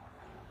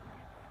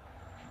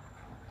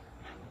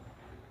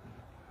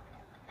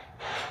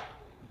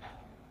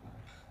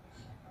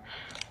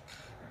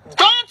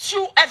 Don't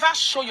you ever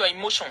show your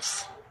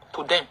emotions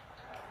to them.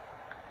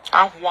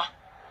 Ahwa.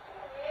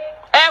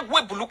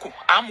 We buluku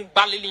amu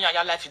balili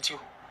ya live video.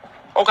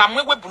 Oga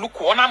mwewe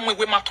buluku ona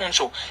mwewe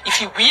matonjo.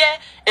 If you wear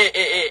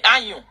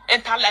iron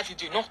enter live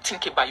video, not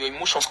think about your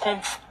emotions,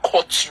 come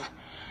cut you.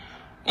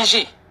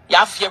 Ije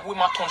ya vie we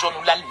matonjo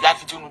no live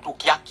video no do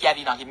kia kia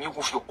na me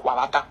go fi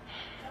kwalada.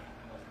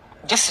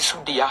 This is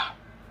who they are.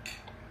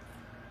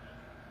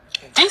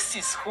 This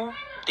is who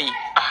they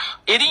are.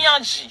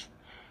 Eriyanji.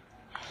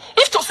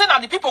 If to say that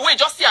the people will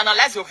just see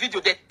analyze your video,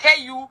 they tell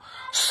you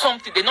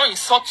something, they not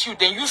insult you,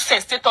 they use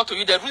sense, they talk to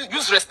you, they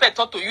use respect,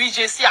 talk to you,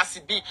 EJC,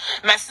 ACB,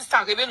 my sister,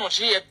 no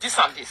GF, this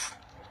and this.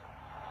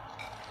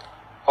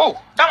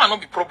 Oh, that will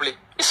not be problem.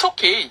 It's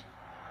okay.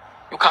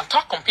 You can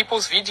talk on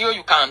people's video,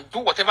 you can do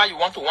whatever you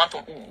want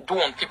to do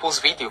on people's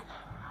video.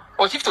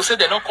 But if to say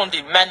they don't come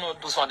the men do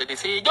this one, they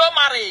say, go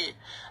marry,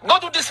 go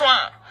do this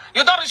one,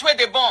 you don't reach where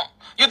they born,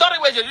 you don't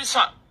reach where they this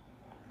one.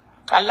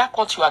 I like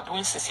what you are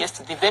doing since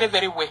yesterday, very,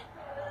 very well.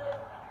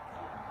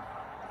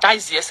 That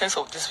is the essence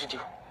of this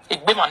video.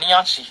 It be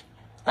maniachi.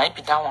 Now it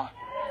be that one.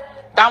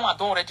 That one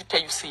don't already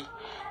tell you, say,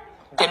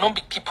 they don't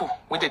be people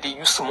whether they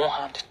use small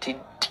hand. They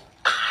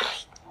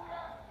carry.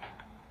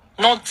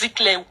 Not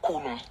declare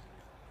ukono.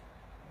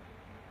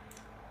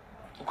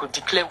 You go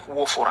declare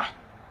war for her.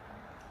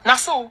 Now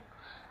so,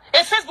 a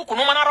Facebook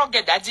no man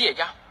rocket that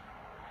idea.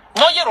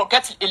 No ye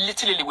rocket a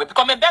little way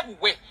because me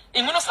beg way.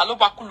 In no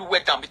saloba kulu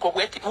way down because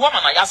we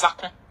woman a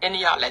yazakun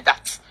anyhow like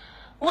that.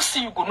 Who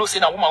see you go no say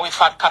na woman we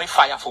carry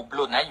fire for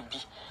blood na you be.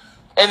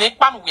 And it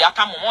pan we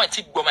aka momo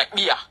eti gbo ma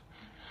bia.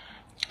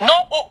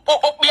 No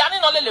bia ni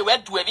no lele we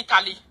do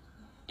evitally.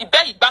 I be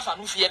igba fa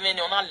no fie me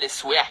ni ona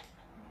leswe.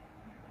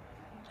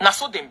 Na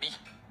so dem be.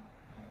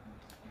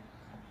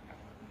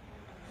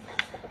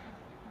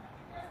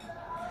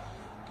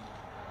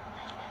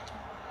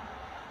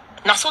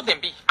 Na so dem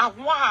be.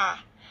 Awa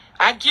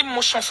I give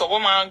motion for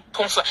woman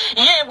concern.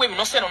 Yeah, we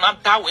no say no na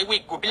that way we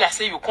go be like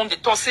say you come the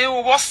talk say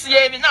oh what's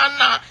here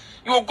na.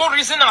 You will go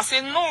reason and say,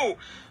 no,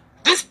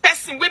 this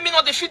person, women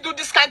know they should do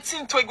this kind of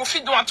thing to a go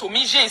feed do to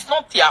me. It's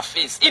not their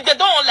face. If they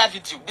don't live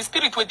with you, the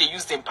spirit where they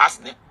use them pass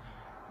them.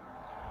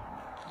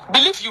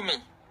 Believe you me,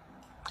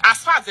 as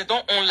far as they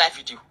don't own life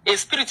with you, a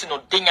spirit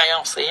no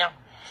saying,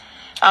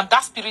 and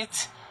that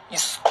spirit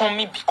is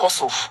coming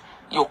because of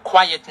your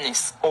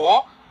quietness,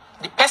 or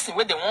the person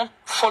where they want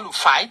follow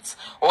fight,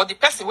 or the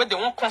person where they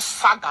want come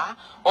saga,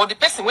 or the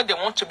person where they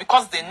want to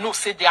because they know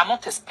say they are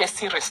not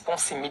expecting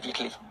response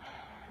immediately.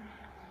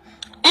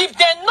 If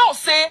they know,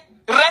 say,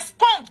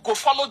 respond, go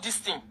follow this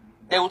thing,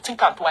 they will think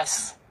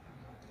twice.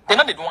 They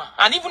know they do one.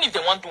 And even if they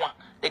want to do one,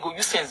 they go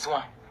use sense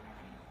one.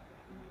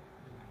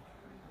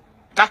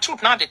 The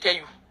truth now they tell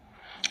you.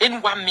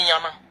 In 1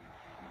 million.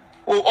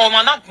 Or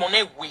manak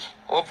money we.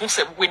 Or boom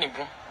se winning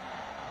boom.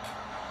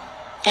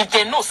 If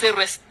they know, say,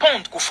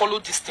 respond, go follow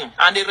this thing.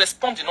 And they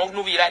respond, you know,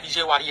 no we ride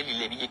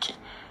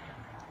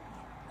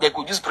they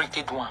go use break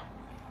it one.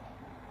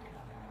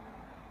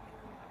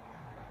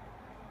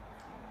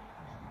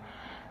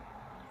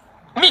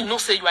 Me no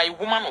say you are a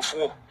woman of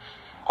war.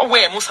 Or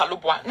where Musa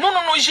Lobwa.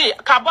 No, je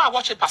Kaba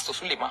watch it Pastor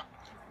Sulema.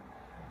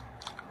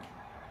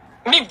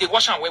 Me if they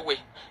watch and way.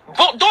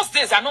 But those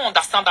days I don't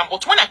understand them.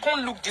 But when I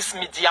can't look this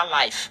media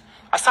life,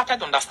 I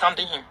started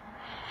understanding him.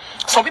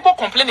 Some people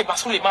complain about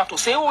Suleiman to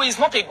say, oh, he's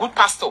not a good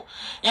pastor.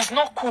 He's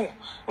not cool.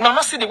 You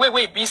not see the way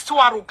he be. He's too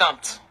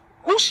arrogant.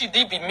 Who should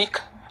he be meek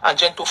and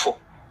gentle for?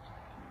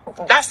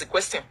 That's the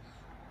question.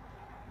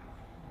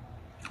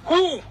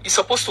 Who is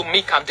supposed to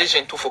meek and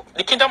gentle for?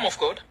 The kingdom of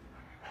God?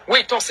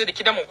 Wait, don't say the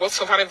kingdom of God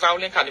suffering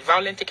violent and the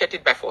violent take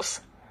it by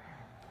force.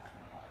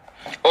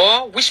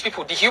 Or which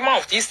people? The human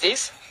of these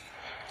days?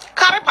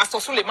 Carry Pastor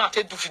Suleiman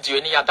to do video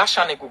and that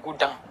channel go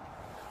down.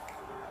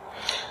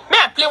 May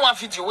I play one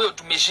video where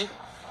do Meji?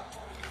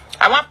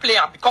 I want to play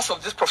it because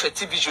of this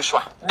prophetic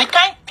Joshua. The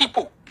kind of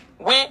people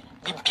where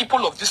the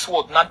people of this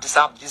world not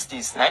deserve these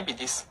days. Now be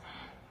this.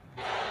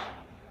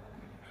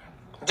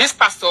 This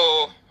Pastor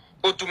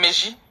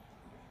Odumeji.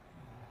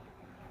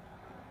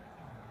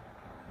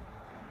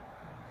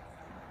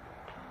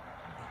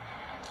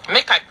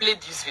 Make I play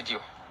this video.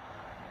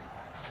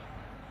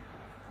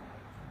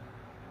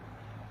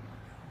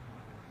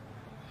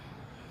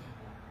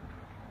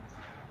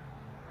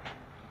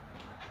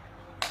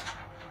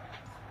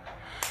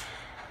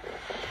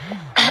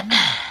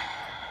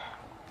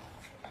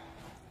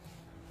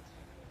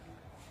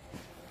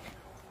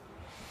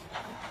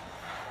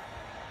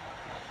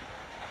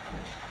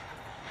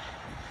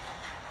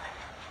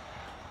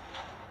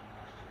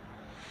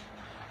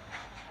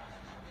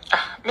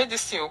 Make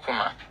this thing open,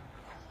 man.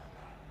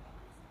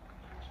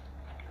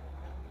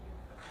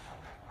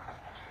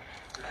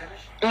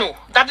 No,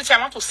 that is I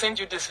want to send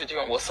you this video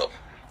on WhatsApp.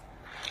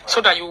 So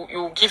that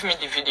you give me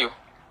the video.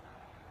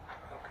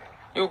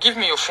 You give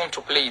me your phone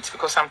to play it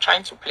because I'm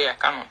trying to play, I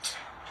cannot.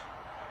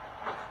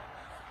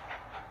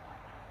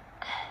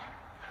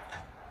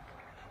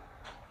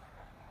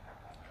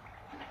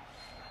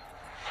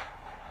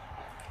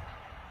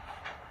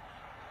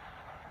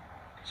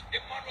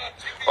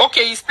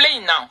 Okay, he's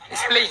playing now.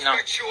 He's playing now.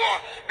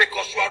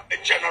 Because you are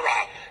a general.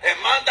 A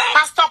man that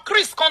Pastor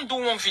Chris can't do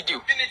one video.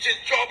 finished his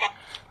job.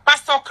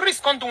 Pastor Chris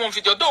can't do one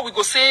video. Though we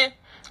go say,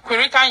 Queen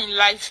Rita in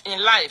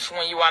life,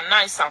 when you are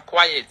nice and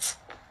quiet.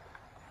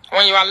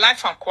 When you are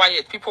live and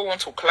quiet, people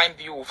want to climb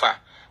you over.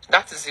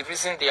 That is the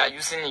reason they are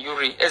using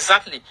Iyore.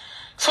 Exactly.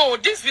 So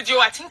this video,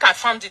 I think I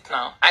found it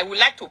now. I would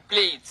like to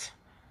play it.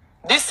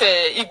 This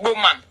Igbo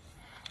man,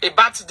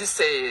 about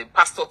this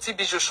Pastor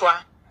TB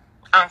Joshua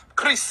and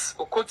Chris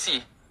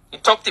Okoti, he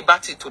talked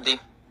about it today.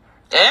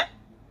 Eh?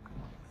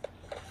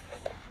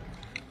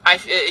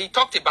 He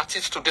talked about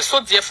it today. So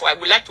therefore, I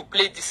would like to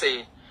play this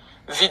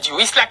video.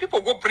 It's like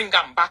people go bring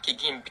them back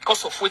again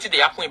because of what they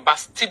happen about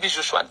TB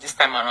Joshua this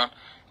time around.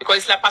 Because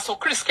it's like Pastor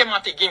Chris came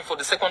out again for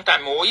the second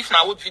time. Or if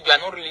now old video, I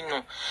don't really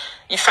know.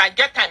 If I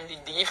get time in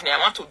the evening, I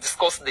want to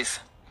discuss this.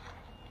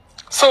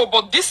 So,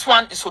 but this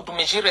one is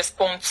Odumeji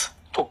response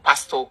to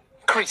Pastor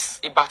Chris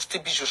about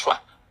TB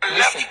Joshua.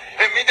 Listen.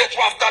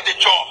 Immediately after the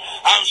job.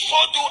 And so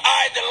do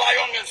I, the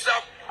lion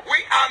himself. We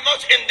are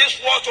not in this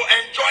world to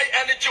enjoy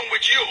anything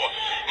with you.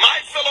 My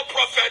fellow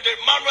prophet,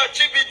 Emmanuel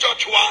TB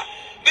Joshua,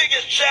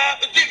 biggest chair,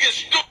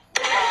 biggest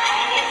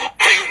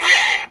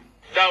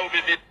that will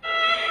be me.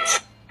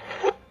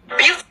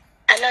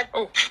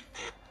 Oh.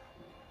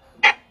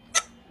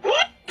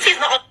 What is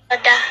not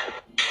order?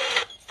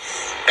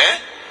 Eh?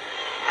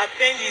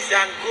 Appendix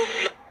and go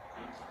blood.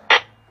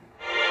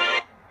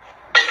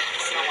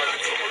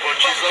 But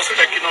Jesus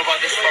taking over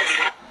this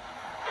family.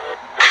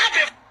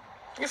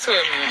 It's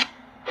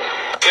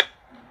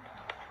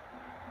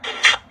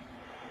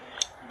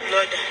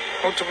Lord.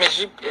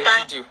 Odumeji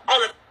video.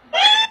 All of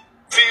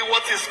See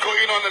what is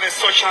going on in the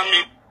social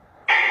media.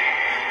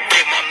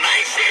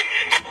 Demonizing.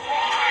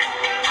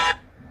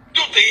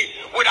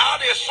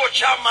 Without a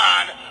social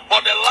man,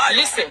 but the life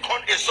Listen.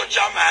 become a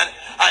social man,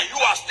 and you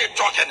are still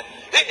talking.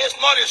 He is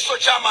not a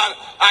social man,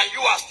 and you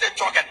are still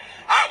talking.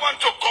 I want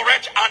to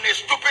correct a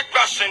stupid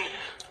person.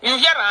 You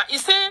hear her? He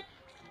say,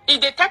 he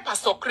dey tell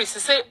Pastor Chris, he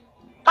say,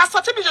 Pastor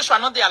TB Joshua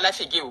not there alive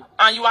again,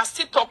 and you are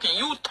still talking.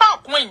 You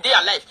talk when they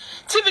are alive.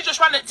 TB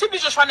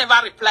Joshua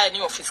never reply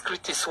any of his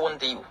critics one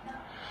day.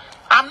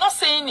 I'm not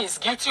saying he's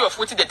guilty of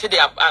what they tell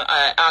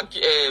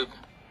they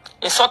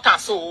insult and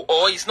so,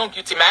 or he's not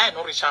guilty. May I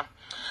not reach him?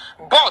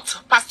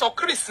 But Pastor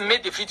Chris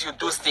made the video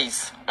those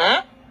days.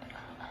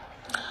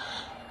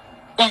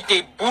 If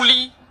they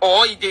bully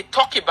or if they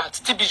talk about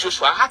TB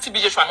Joshua, how TB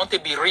Joshua not to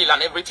be real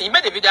and everything. He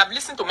made a video. I've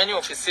listened to many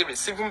of his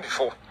series even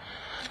before.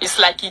 It's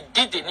like he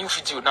did a new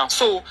video now.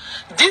 So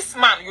this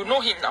man, you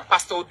know him now,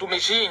 Pastor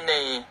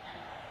Odumeji.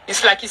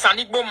 It's like he's an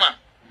Igbo man.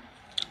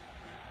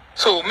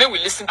 So may we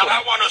listen to him.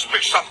 I want to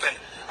speak something.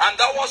 And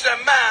that was a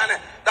man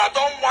that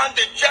don't want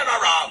the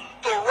general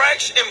to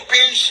rest in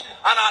peace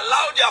and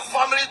allow their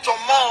family to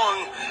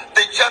mourn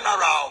the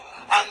general.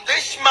 And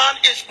this man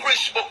is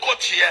Chris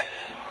Okoti.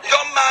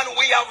 Young man,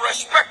 we have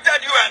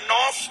respected you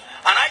enough,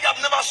 and I have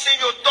never seen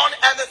you done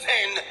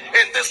anything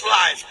in this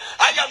life.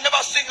 I have never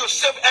seen you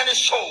save any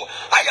soul.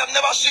 I have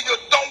never seen you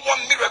done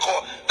one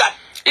miracle that...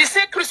 He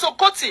said, Chris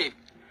Okoti,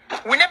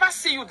 we never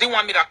see you do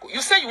one miracle.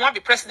 You say you want to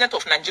be president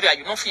of Nigeria,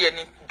 you don't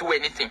do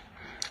anything.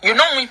 You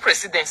don't win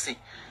presidency.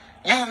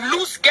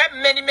 You get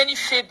many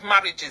failed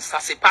marriages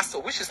as a pastor,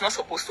 which is not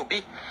supposed to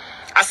be.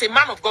 As a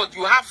man of God,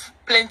 you have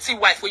plenty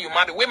wife where you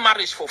marry, where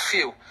marriage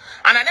fulfill.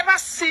 And I never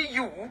see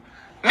you.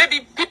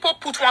 Maybe people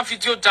put one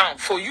video down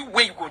for you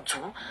where you go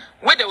do,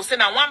 where they will say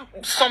now one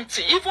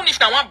something, even if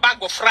now one bag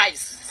of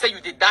rice, say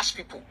you did dash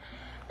people.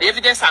 The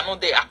evidence are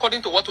not there,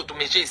 according to what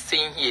Odumeje is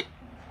saying here.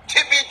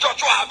 TB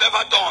Joshua have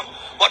ever done,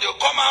 but you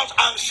come out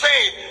and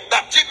say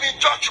that TB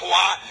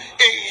Joshua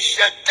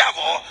is a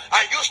devil,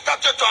 and you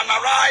started to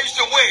analyze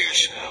the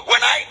ways.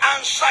 When I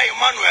answer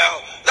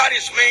Emmanuel, that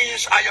is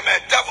means I am a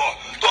devil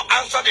to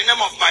answer the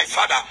name of my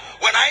father.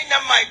 When I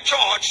name my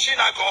church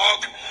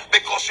synagogue,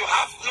 because you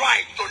have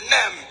right to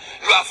name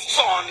your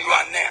son,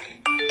 your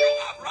name. You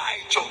have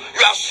right to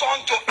your son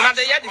to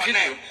answer your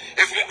name.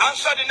 If you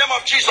answer the name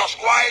of Jesus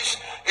Christ,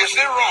 is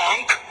it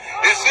wrong?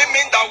 Does it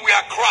mean that we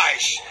are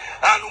Christ?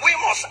 And we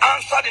must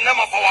answer the name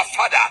of our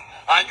Father.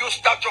 And you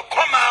start to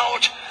come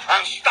out and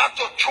start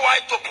to try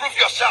to prove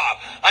yourself.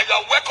 And you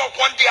wake up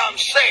one day and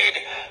said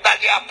that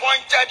they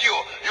appointed you.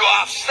 You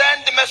have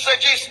sent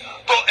messages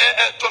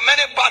to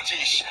many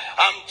parties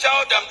and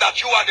tell them that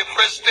you are the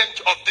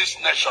president of this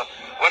nation.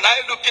 When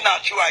I looking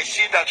at you, I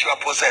see that you are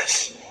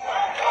possessed.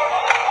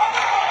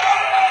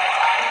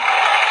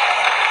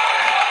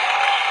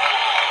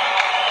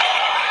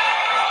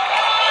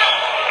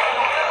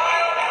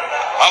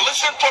 Now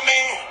listen to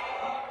me.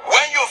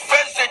 When you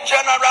face the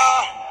general,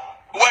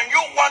 when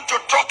you want to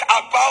talk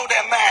about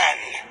a man,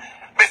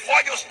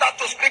 before you start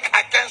to speak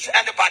against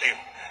anybody,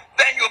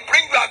 then you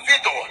bring your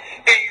veto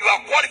in your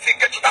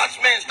qualification. That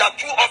means that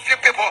two of you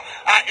people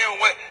are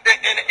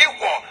in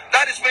equal.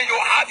 That is when you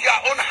have your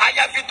own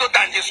higher veto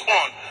than his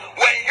own.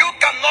 When you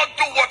cannot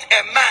do what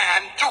a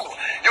man do,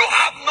 you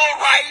have no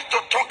right to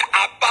talk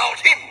about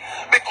him,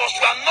 because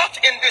you are not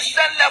in the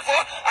same level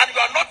and you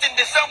are not in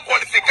the same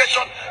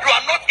qualification. You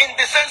are not in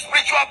the same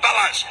spiritual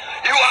balance.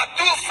 You are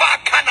too far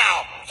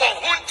carnal for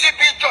whom TB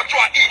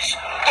Joshua is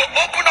to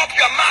open up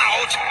your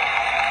mouth.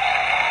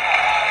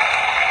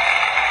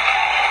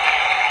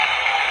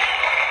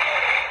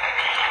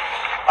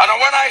 And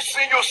when I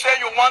see you say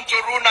you want to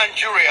rule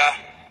Nigeria,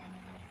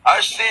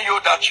 I see you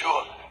that you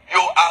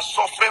are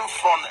suffering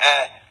from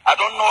I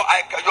don't know,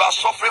 you are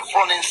suffering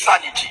from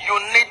insanity. You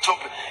need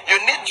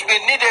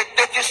a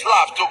dirty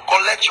slap to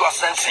collect your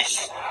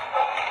senses.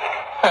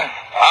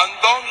 And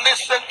don't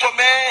listen to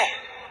me.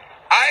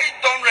 I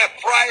don't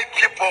reply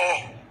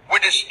people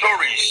with the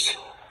stories.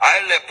 I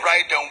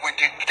reply them with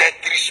the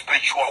deadly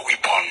spiritual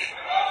weapon.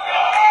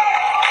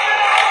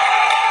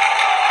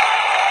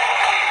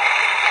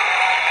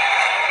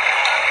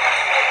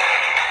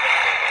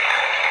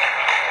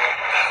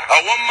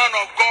 A woman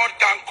of God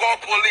can call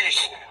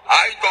police.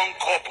 I don't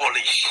call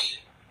police.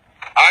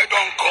 I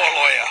don't call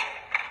lawyer.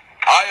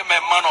 I am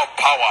a man of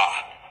power.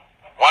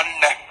 One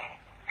day,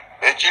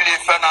 ejili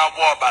fena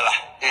wobala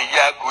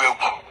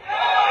eyaguegu.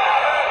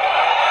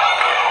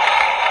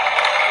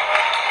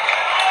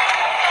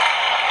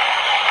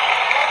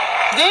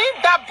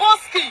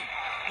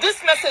 This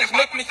message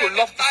makes me to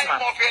love this man.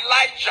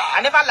 Elijah,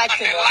 I never liked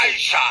him.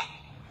 Elijah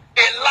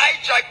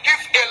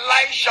give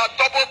Elisha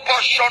double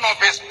portion of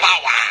his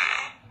power.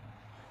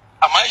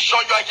 Am I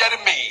sure you are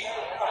hearing me?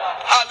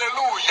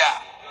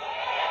 Hallelujah.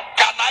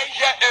 Can I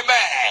hear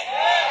amen?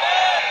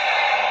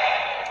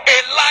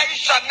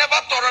 Elisha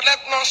never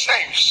tolerate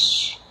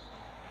nonsense.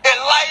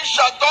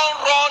 Elisha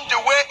don't run the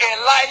way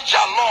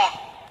Elijah run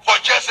for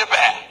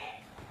Jezebel.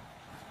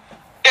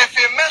 If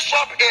you mess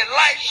up,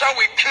 Elisha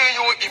will kill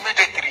you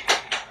immediately.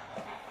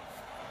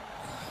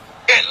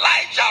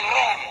 Elijah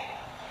run.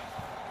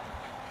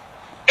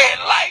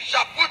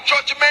 Elijah put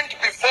judgment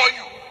before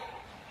you.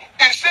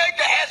 He said,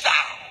 Gehazi,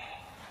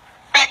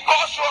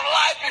 because you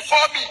lie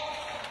before me,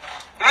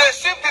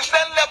 receive the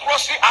same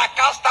leprosy I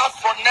cast out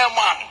from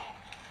Naaman.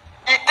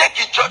 You take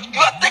your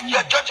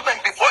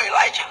judgment before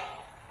Elijah.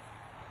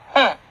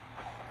 The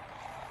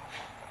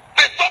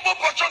double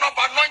portion of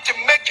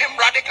anointing make him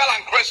radical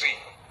and crazy.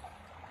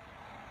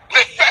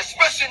 The first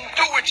person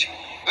do it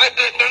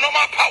the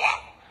normal power,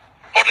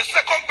 or the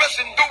second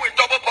person do it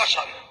double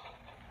portion.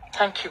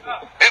 Thank you.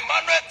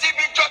 Emmanuel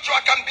TB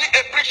Joshua can be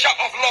a preacher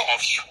of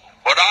laws,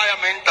 but I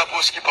am in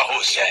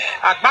Tabuskipahose.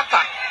 I'm not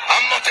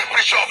a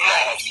preacher of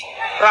laws.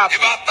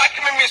 If you attack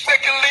me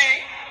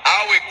mistakenly,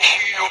 I will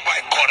kill you by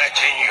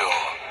correcting you.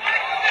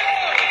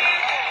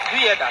 Do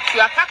you hear that? If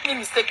you attack me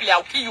mistakenly,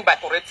 I'll kill you by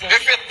correcting you.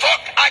 If you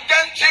talk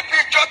against TB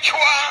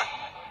Joshua,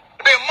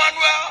 the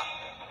Emmanuel,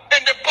 in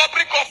the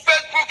public of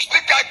Facebook,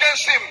 speak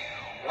against him,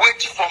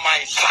 wait for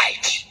my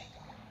sight.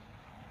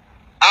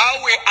 I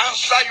will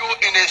answer you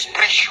in a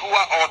spiritual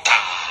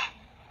altar.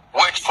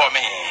 Wait for me.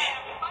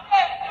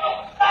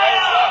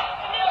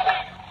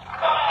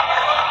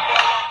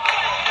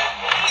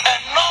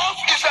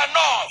 Enough is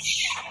enough.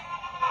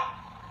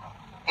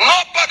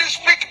 Nobody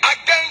speak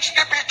against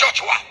TB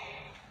Joshua.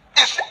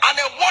 It's a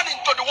warning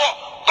to the world.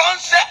 Don't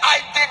say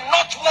I did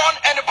not warn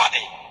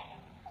anybody.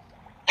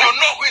 You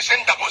know who is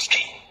in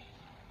Daboski.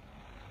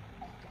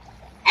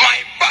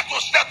 My battle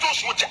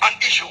settles with an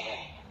issue.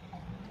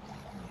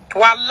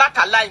 When I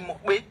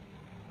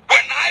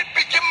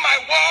begin my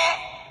war,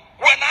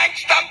 when I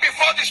stand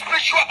before the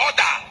spiritual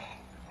order,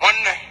 One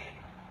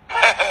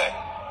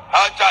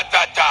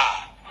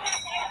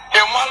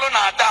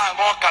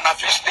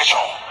station.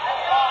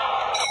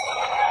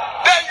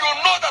 Then you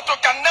know that you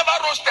can never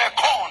roast a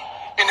corn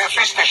in a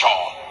free station.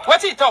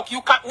 What you talk?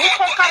 You can we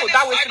conquer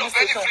that way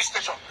free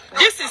station.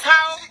 This is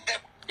how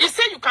he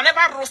said you can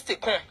never roast a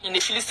corn in a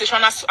filling station.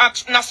 Now so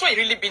it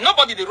really be.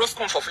 Nobody they roast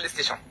corn for filling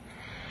station.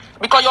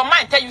 Because your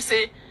mind tell you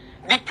say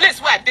the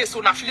place where they so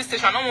na filling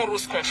station no one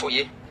roast corn for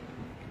you.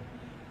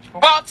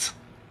 But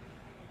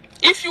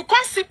if you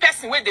can't see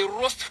person where they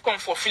roast corn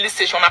for filling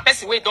station, a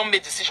person where don't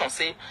make decision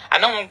say I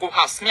don't want to go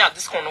house, me at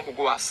this corn no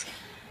go house.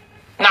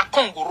 Now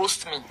corn go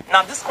roast me.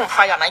 Now this corn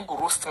fire now go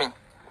roast me.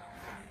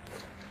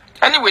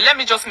 Anyway, let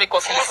me just make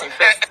us listen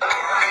first.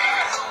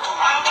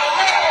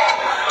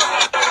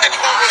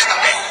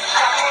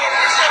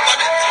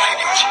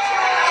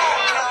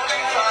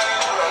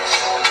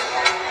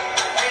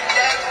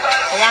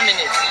 1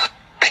 minute.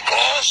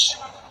 Because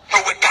you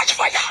will catch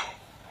fire.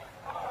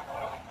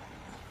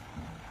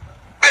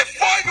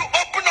 Before you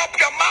open up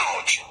your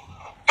mouth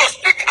to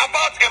speak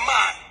about a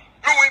man,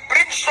 you will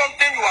bring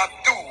something you have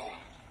do.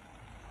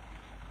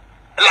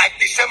 Like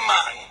the same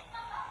man.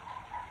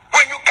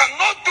 When you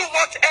cannot do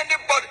what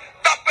anybody,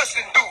 that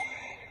person do,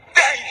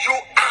 then you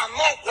are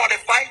not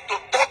qualified to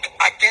talk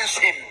against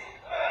him.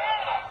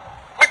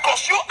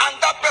 Because you and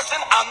that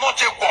person are not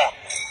equal.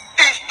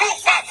 It's too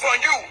far from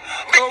you.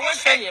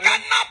 Because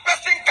that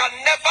person can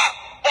never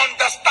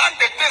understand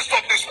the things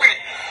of the spirit.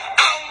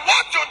 And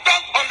what you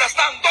don't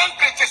understand, don't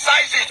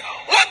criticize it.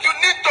 What you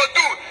need to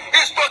do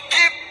is to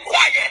keep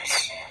quiet.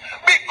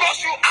 Because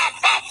you are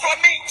far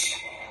from it.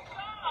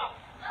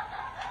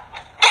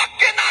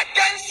 Talking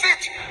against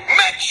it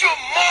makes you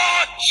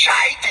more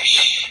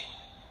childish.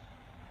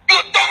 You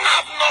don't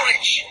have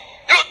knowledge.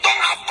 You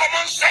don't have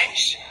common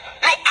sense.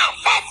 You are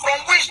far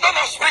from wisdom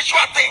of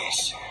spiritual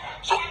things.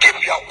 So keep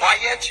your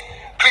quiet.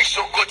 Please,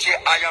 Okotie,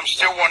 I am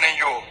still warning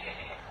you.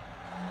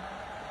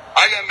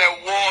 I am a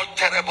war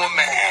terrible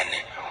man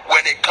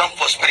when it comes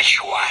for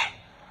spiritual.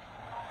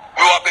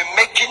 You have been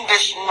making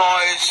this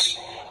noise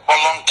for a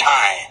long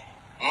time.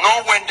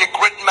 Know when the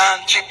great man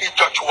G.P.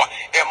 Joshua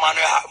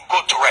Emmanuel have go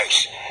to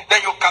rest,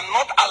 then you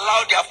cannot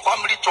allow their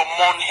family to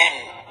mourn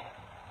him.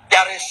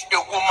 There is a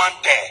woman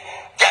there.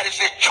 There is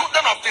a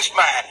children of this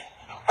man.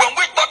 When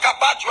we talk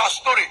about your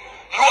story,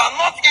 you are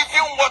not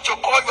even what you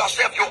call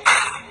yourself. You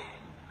are.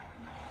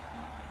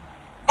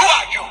 Who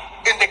are you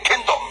in the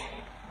kingdom?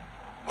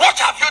 What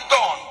have you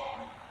done?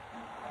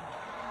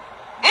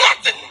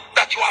 Nothing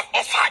that you have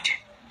offered.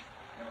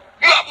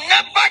 You have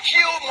never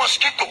killed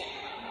mosquito.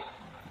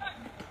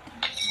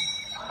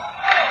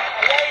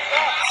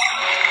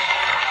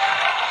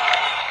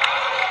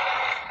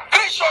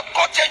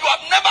 You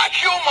have never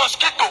killed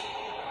mosquito.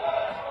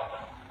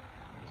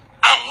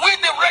 And with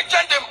the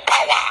regent in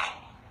power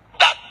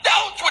that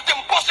dealt with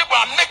impossible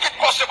and make it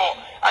possible,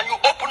 and you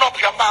open up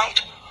your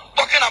mouth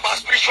talking about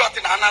spiritual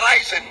thing and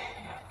arising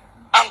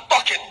and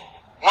talking.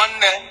 One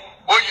day,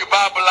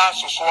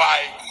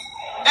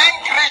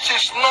 English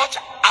is not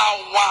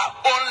our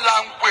own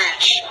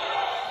language.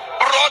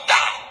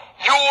 Brother,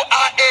 you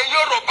are a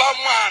Yoruba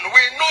man.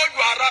 We know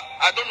you are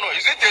I don't know,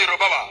 is it a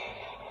Yoruba man?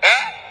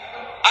 Eh?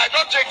 I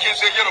don't think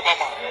he's a Yoruba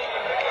man.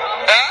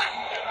 Eh?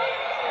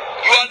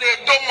 You are the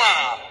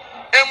Doma.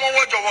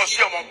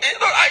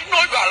 I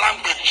know your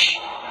language.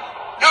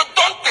 You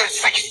don't take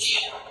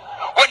 60.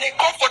 When it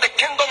comes for the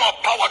kingdom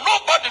of power,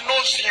 nobody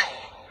knows you.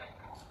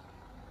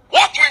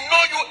 What we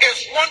know you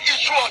is one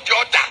issue or the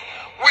other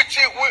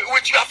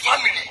with your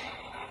family.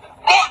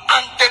 Go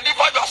and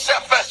deliver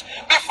yourself first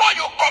before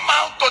you come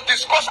out to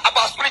discuss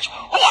about spiritual.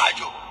 Who are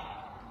you?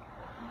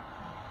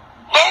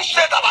 Don't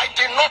say that I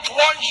did not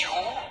warn you.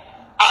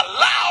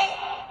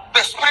 Allow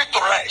the spirit to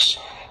rest.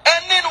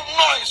 Any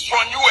noise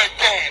from you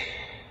again,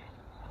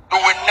 you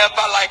will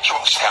never like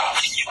yourself.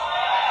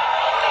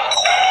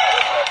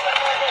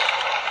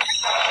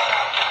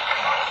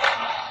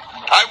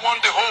 I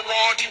want the whole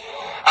world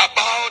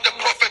about the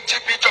prophet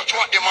G.P.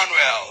 Joshua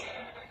Emmanuel.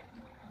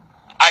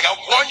 I have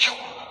warned you.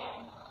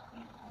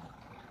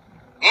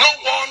 No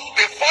one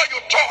before you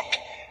talk,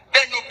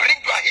 then you bring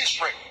your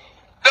history.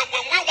 Then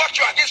when we watch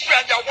your history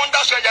and your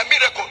wonders and your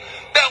miracle,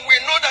 then we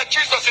know that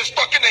Jesus is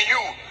talking to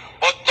you.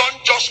 But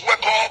don't just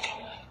wake up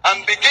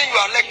and begin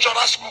your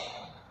lecturer school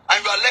and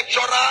your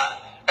lecturer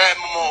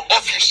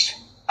office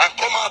and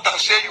come out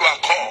and say you are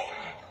called.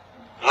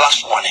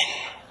 Last warning.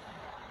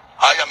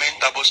 I am in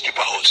double skipper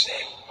host.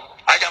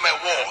 I am a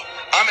war.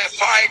 I'm a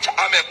fight.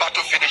 I'm a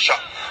battle finisher.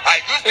 I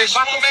use this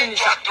moment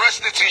to address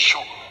this issue.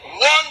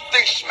 Warn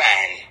this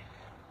man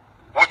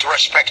with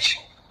respect.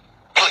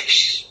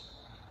 Please.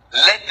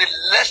 Let the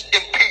rest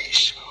in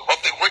peace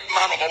of the great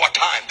man of our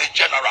time, the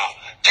general.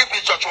 G.P.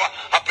 Joshua,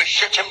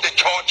 appreciate him, the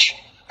church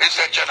is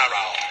a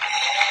general.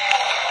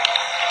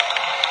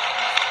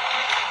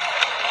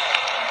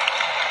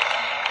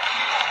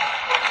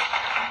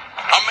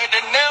 And may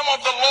the name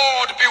of the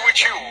Lord be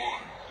with you.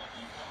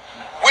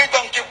 We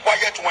don't keep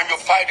quiet when you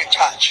fight the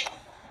church.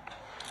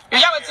 You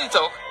hear what he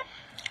talk?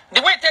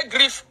 The way they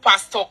grief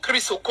Pastor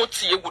Chris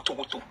Okotie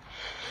Gutugutu.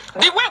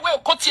 The way we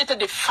quoted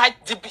the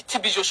fight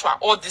TB Joshua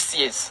all these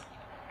years.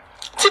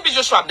 TB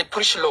Joshua, they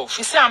preach love.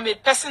 He said, I'm a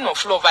person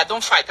of love. I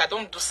don't fight. I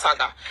don't do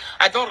saga.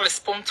 I don't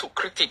respond to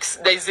critics.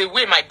 There is a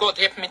way my God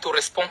helped me to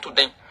respond to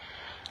them.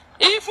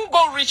 Even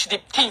go reach the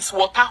things,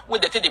 water, where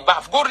they take the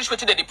bath. Go reach where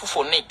they put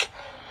for Nick.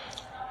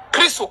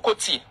 Chris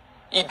Okoti,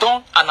 he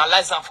don't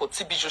analyze them for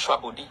TB Joshua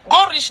body.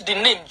 Go reach the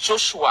name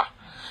Joshua.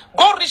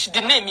 Go reach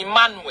the name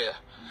Emmanuel.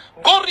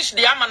 Go reach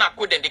the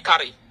Amanako then they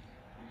carry.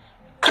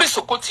 Chris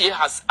Okoti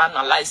has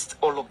analyzed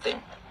all of them.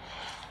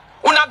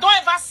 Una don't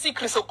ever see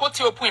Chris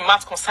Okoti open in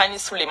math concerning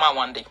Suleiman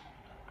one day.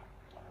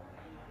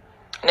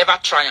 Never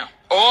try him.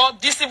 Or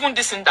this even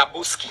this in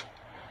Daboski.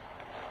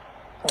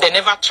 They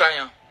never try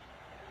him.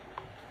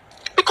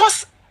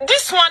 Because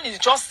this one is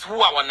just who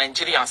our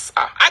Nigerians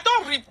are. I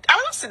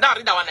don't sit down and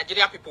read our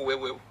Nigerian people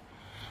well.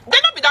 They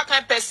not be that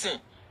kind of person.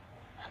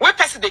 Where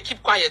person they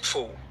keep quiet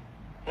for.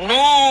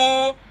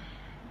 No.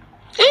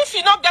 If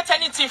you not get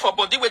anything for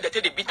body where they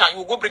take the beat and you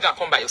will go bring and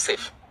come by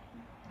yourself.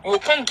 You will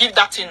come give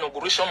that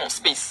inauguration on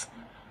space.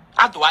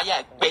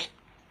 Adwaya be.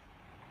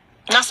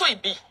 Now so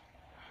it be.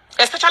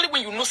 Especially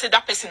when you know say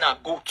that person a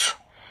goat.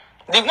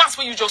 The ones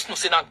when you just know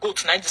say that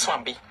goat, now this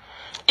one be.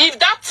 If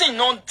that thing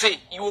not day,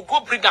 you will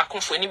go bring and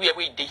come for anywhere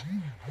where it day.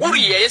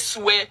 Uri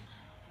swear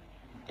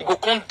you go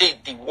come day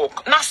the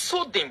work. Now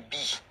so them be.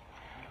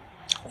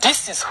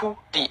 This is who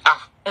they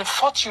are.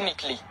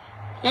 Unfortunately,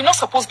 you're not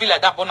supposed to be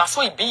like that, but now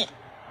so it be.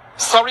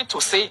 Sorry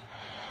to say,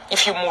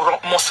 if you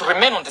must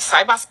remain on the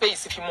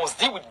cyberspace, if you must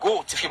deal with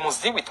goats, if you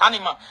must deal with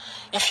animal,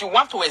 if you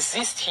want to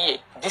exist here,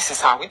 this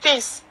is how it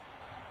is.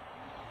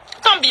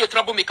 Don't be a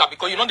troublemaker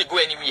because you know they go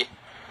anywhere.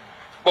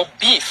 But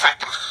be a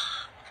fighter.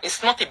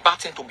 It's not a bad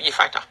thing to be a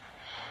fighter.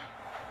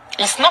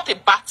 It's not a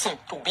bad thing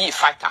to be a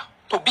fighter.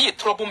 To be a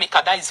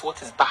troublemaker, that is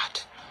what is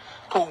bad.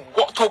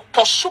 To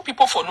pursue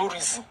people for no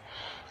reason,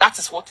 that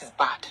is what is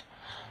bad.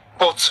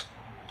 But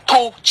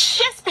to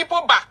chase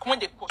people back when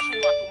they pursue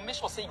you and to make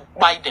sure say you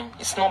buy them,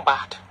 it's not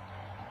bad.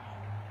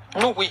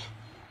 No way.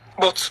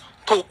 But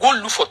to go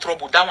look for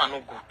trouble, that one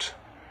no good.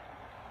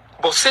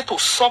 But say to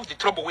solve the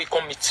trouble we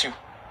come meet you,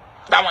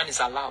 that one is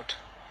allowed.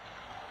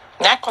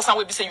 Now, cause I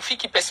will be say you feel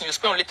keep person, you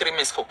spend only 3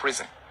 months for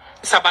prison.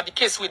 It's about the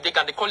case where they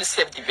call it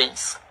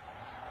self-defense.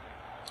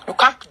 You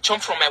can't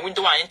jump from my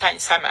window and enter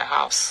inside my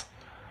house.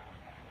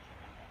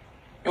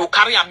 You will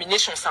carry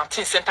ammunition and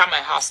things enter my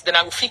house. Then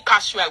I will feel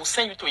cash you. I will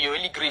send you to your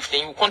early grave.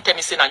 Then you can't tell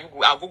me say now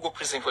I will go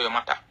prison for your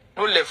matter.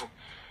 No level.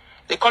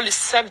 They call it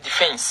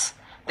self-defense.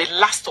 The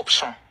last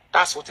option.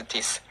 That's what it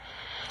is.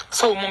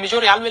 So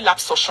Momijori always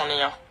last option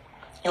here.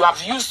 You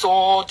have used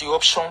all the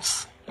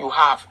options you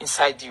have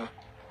inside you.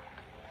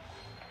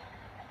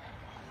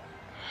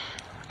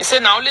 He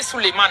said now only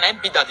Suleiman I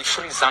beat that the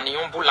freeze and the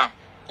humble.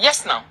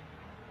 Yes now.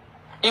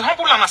 In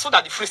humble I saw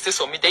that the freeze stays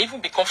on me. They even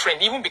become friend.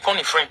 They even become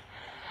a friend.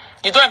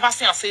 You don't ever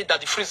see and say that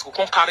the freeze will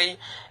come carry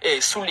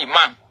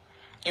Suleiman.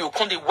 You will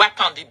come the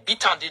weapon, the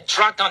beat and the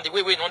drag down the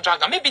way we don't drag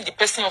down. Maybe the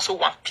person also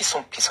want peace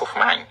of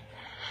mind.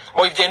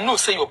 But if they know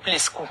say your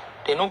place cool,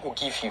 they not go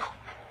give you.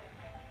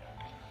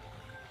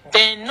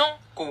 They not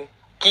go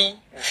give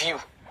you.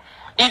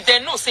 If they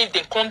know say if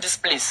they come this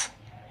place,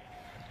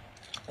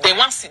 they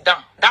want to sit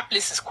down. That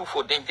place is cool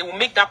for them. They will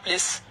make that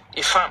place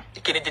a farm.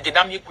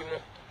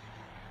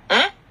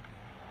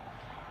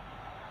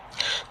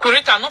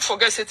 Rita, not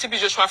forget, say TB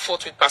Joshua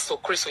fought with Pastor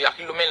Chris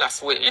Oyakilome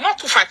last week. You're not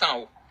too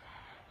fighting.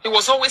 He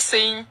was always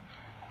saying,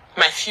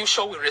 my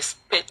future will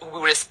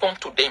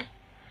respond to them.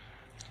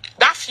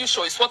 That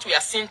future is what we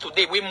are seeing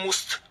today with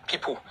most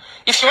people.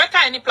 If you enter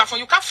any platform,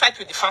 you can't fight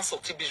with the fans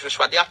of TB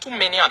Joshua. There are too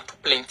many and too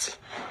plenty.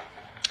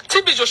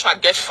 TB Joshua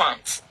get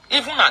fans.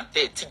 Even at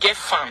death, he get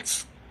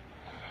fans.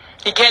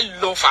 He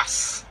get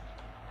lovers.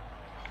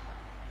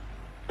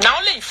 Now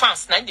only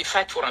fans, now they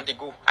fight for and they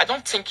go. I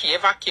don't think he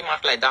ever came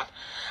out like that.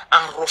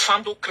 And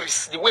Rofando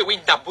Chris, the way we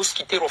in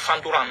Daboski te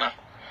Rofando Rana.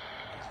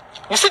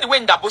 You see the way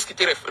in Daboski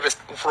te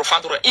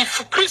Rofando Rana.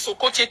 If Chris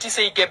Okoti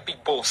say he get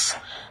big boss,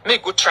 may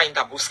go try in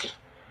Daboski.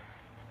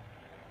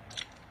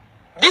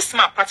 This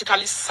man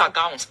practically saga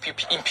on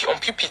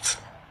pulpit.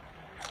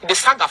 The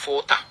saga for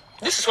water.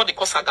 This is what they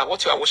call saga,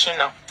 what you are watching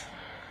now.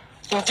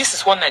 And this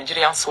is what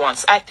Nigerians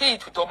want. I tell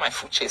it with all my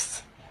full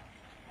chest.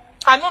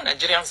 I know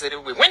Nigerians very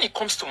well. When it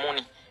comes to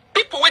money,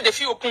 people when they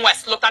feel open wide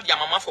slaughter their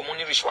mama for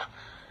money ritual.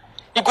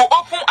 You go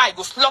open eye,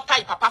 go slaughter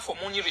your papa for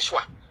money ritual.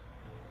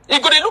 You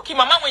go they look at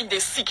mama when they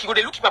sick. You go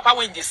they look at papa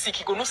when they sick.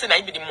 You go no say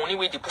that be the money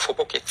where they put for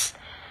pockets.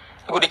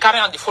 You go they carry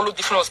and they follow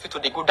different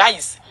hospital. They go that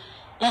is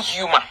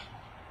inhuman.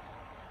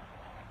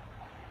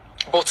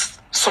 But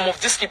some of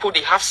these people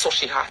they have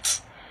such a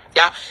heart.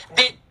 Yeah,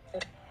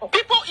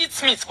 people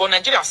eat meat, but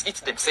Nigerians eat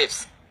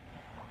themselves.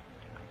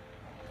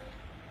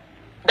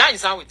 That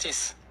is how it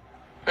is.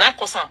 Now,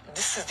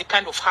 this is the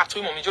kind of heart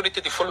we majority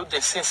they follow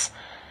them since.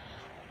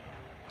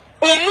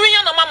 Where are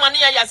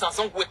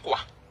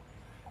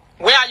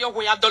you?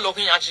 Where are dollar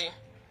hinyaji?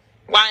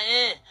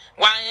 Why?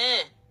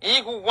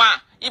 Igu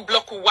wa? I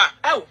block wa?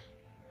 Oh,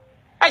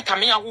 I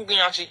come here. Who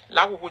hinyaji?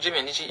 La who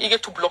jimeniji? I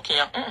get to block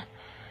here.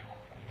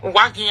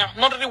 Wagia,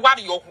 not really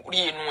worry your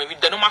Uri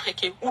with the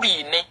Nomake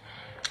Uri ne.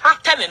 I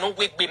tell me no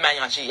wake be my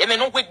angie, and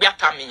no wake be a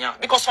tamia,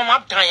 because some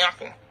are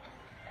dying.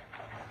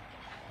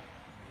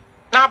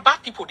 Now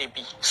bad people they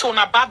be, so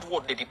now bad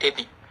word they tell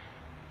me.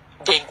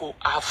 They go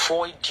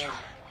avoid you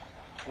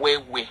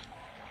way.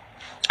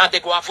 And they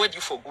go avoid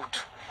you for good.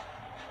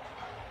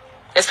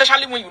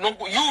 Especially when you don't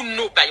go, you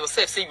know by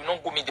yourself, say you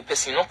don't go meet the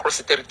person, you don't cross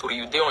the territory,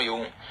 you there on your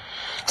own.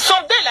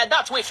 Someday like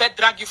that, when if I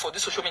drag you for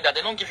this social media,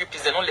 they don't give you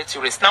peace, they don't let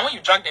you rest. Now when you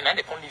drag them,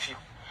 they can't leave you.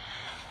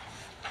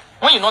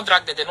 When you not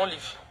drag them, they don't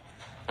leave you.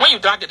 When you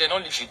drag them, they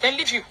don't leave you. They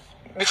leave you.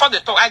 Before they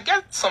talk, I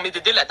get some of the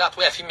day like that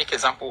where I feel make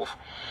example of.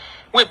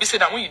 Where be say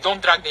that when you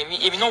don't drag them,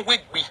 if you don't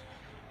wake me,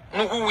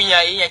 no who we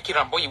are here,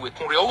 Kirambo, you will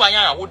come. Oh,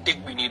 I would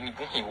take me in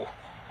the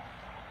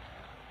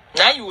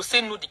now you will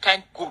say no the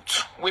kind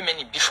goat women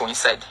be for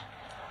inside.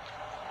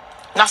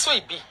 Now so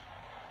it be.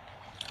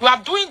 You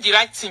are doing the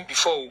right thing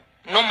before.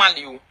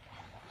 Normally,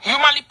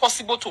 humanly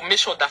possible to make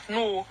sure that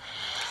no.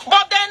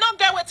 But they not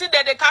get what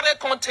they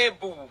carry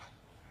table.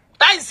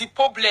 That is the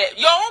problem.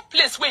 Your own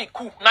place where you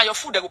cook. Now your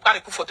food they go carry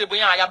cook for table.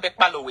 Yeah,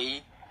 back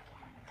away.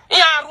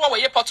 Yeah, row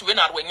away pot when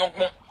are when young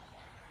mo.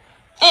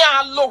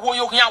 Yeah, low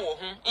yo yawo.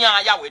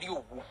 Yeah, where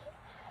you go.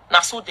 Now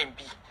so them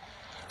be.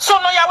 So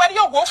no ya where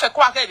you go for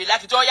quack every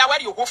life. It's all ya where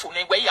you go for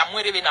where you are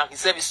more even and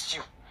reserve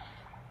stew.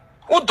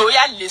 Who do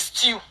ya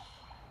list you?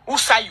 Who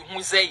say you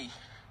musei?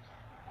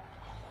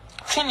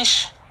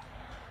 Finish.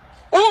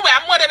 Who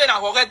am more even a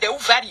horror de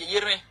vary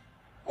yere.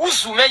 Who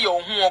zume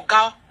your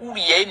hunger, who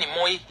ye any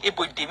more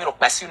able demir of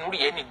passion, who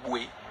any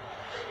way.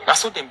 Now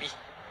so them be.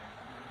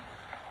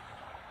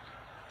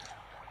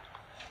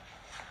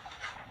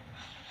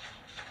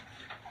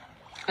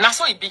 Now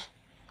so it be.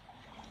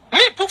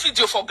 Me put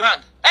video for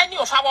grand. Any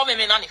of our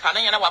women and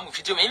Hanana one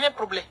video, me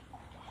problem.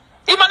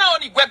 Even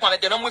only Gweg one,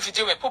 they don't move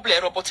video, me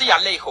problem, robot, ya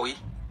lay hoy.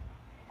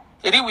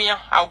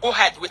 I'll go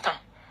ahead with them.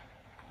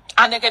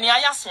 And again,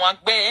 I asked one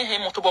bear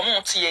him to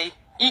Bomontier,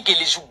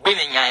 eagerly you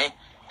billing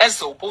as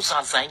the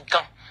opposers and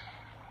gun.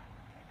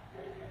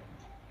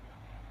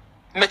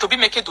 Meto be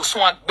make it to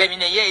swan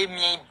bearing a year,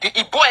 me,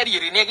 a boy,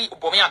 renegi,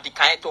 Bomia, the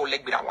Kaito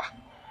Legbrawa.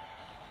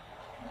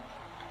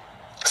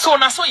 So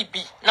now so it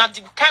be. Now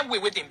the kind way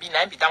with them be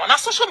now be that one. Now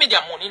social media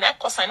money, now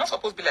cause I not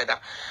supposed to be like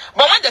that.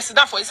 But when they sit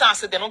down for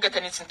instance, they don't get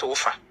anything to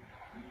offer.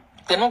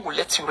 They not will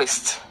let you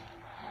rest.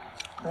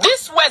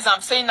 These words I'm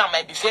saying now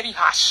might be very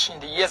harsh in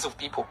the ears of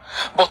people.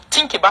 But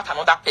think about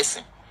another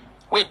person.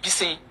 Where be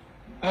say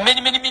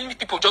many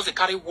people just they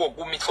carry war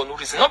go meet for no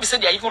reason. Not be say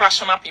they are even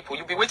rational people.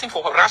 You'll be waiting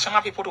for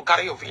rational people to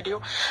carry your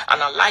video,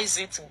 analyze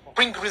it,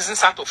 bring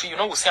reasons out of it. You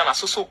know we say I'm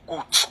so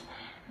good.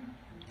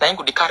 Then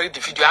go they carry the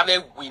video. I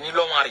will win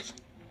long worry.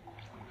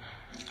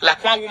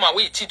 Like one woman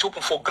we teach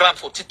open for grant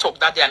for TikTok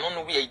that day I don't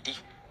know where I did.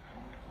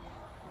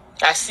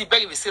 I see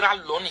baby we see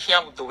alone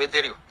here with the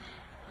weather.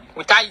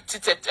 Without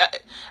it,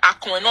 I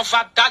can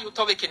never die. You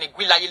talk in a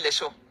guilla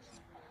show.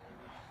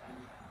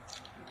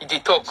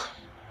 It talk.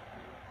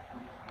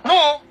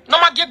 No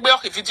ma get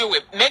back a video we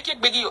make it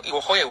big your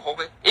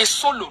hoye. A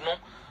solo no.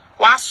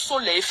 Wa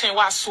sole fin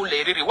wa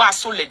sole riri wa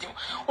sole di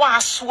wa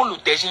solo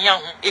dejian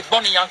a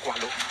bonny young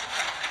gualo.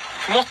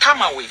 More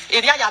time away.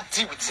 Area ya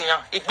deal with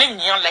ya. It been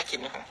young like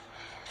it.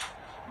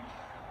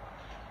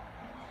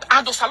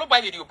 And those salo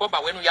by video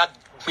boba when we are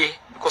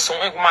because some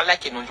woman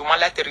like it, no, you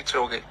like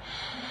territory.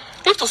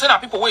 If to say that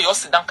people where you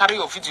sit down carry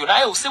your video,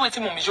 now I will say what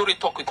him majority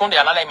talk, we can't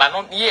analyze,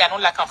 I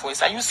don't like him for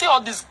inside. You say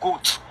all this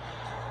good.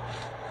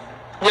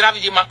 You have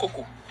video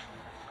makoko.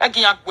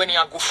 Again, when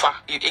you go far,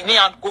 you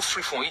go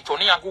free from it, or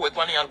you go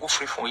when you go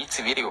free from it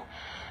video.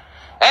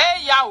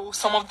 Eh, yeah,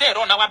 some of them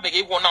run our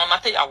beg one now,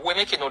 not a way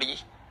making ori.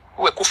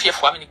 We go fear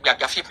for me,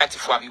 gaffy party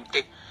for you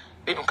take.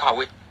 They don't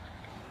care.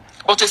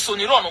 But a son,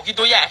 you don't know, he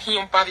do ya, he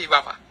on Pavi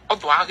Baba. Or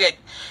do I get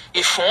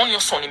a phone your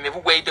son in every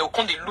way, they'll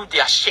come to loot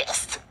their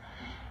chest.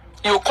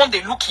 You come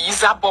they look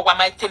easy, but what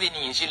my telling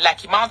you,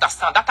 like you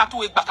understand that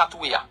tattoo is better to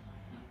wear.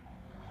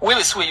 Where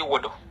is where you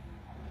would?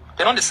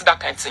 They don't see that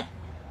kind of thing.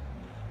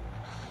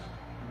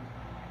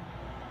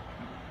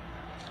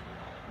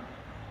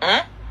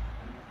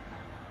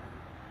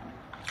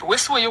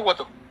 Where's where you would?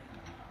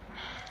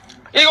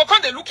 You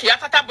come they look here,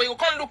 but you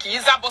can't look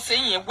easy, but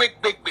saying you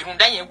wake big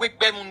berunda, you wake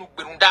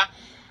berunda.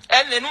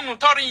 And then no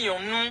tori you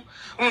no,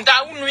 unda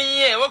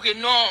uni, okay,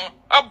 no,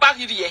 a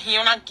baggy here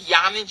on a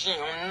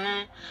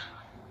giamage.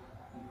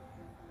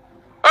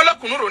 Ola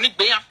kunuro ni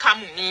gbe yan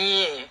kamu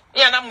ni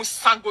yan na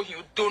musango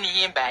you do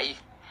ni yen bayi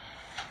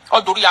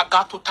odori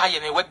aga to taye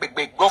me we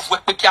gbegbe gbof we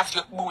pe ki afi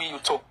epu yi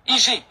to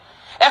ije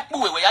epu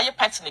we ya ye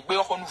pant ni gbe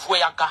yo nu vo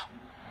yaga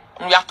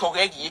nu ya to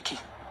regi yeke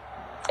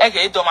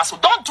ege do ma so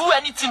don't do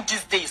anything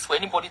these days for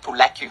anybody to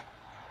like you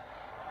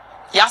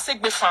ya se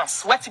gbe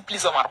fans what it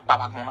please o ma pa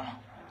bagun.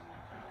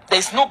 There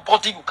is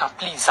nobody you can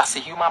please as a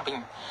human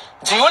being.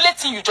 The only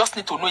thing you just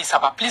need to know is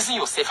about pleasing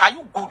yourself. Are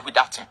you good with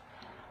that thing?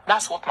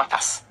 That's what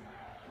matters.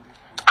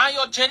 And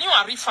your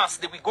genuine reference,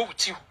 they will go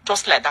with you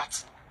just like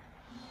that.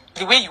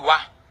 The way you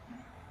are.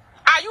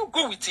 Are you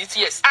good with it?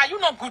 Yes. Are you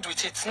not good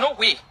with it? No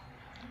way.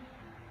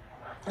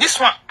 This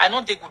one, I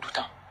know they good with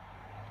them.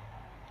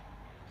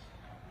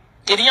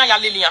 Eriya ya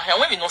leli ya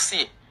when we no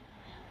see.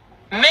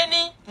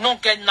 Many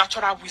don't get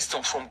natural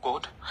wisdom from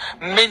God.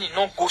 Many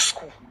don't go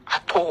school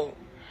at all.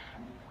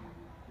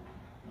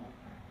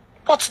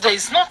 But there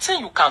is nothing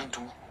you can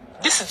do.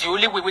 This is the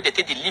only way they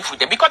take to live with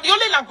them. Because the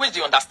only language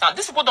they understand,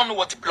 these people don't know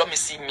what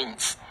diplomacy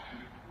means.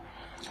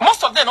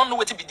 Most of them don't know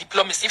what to be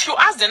diplomacy. If you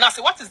ask them now,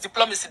 say, what is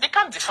diplomacy? They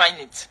can't define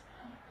it.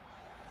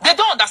 They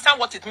don't understand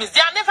what it means.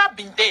 They have never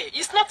been there.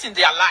 It's not in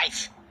their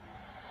life.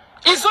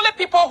 It's only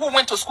people who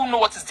went to school know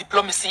what is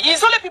diplomacy.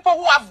 It's only people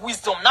who have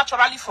wisdom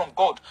naturally from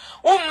God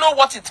who know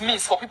what it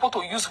means for people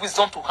to use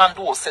wisdom to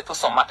handle or settle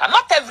some matter.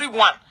 Not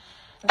everyone.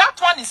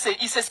 That one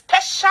is a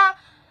special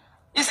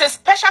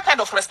kind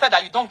of respect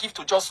that you don't give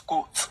to just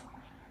goat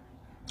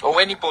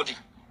or anybody.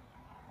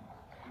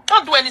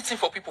 Don't do anything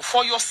for people.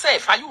 For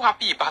yourself, are you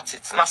happy about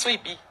it? Now so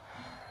it be.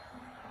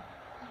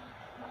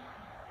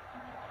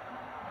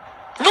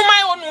 No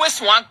my own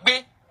ways one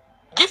be.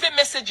 Give a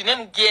message in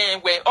any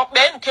game where up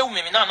there okay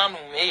me na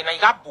you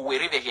got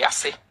wherever he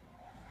say.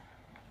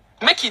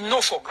 Make it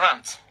no for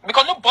grant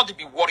because nobody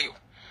be worry.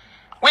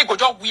 We go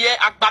just wear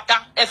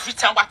agbada every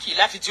time we kill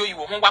live video you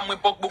won't want me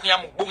bonya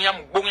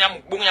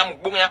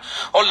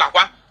all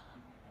lawa.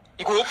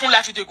 You go open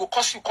live video, you go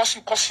cost you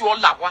all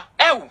lawa.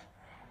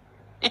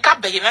 It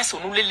can't be nice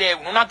on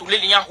lele, no not do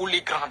lele yan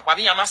holy ground.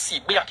 Wabi yana si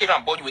be a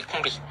kira body with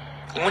kumbi.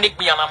 Imunik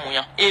be yana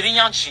moya.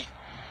 Erianji.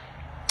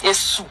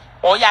 Esu.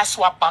 Or ya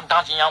swap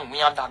bandage yan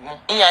uya dagmo.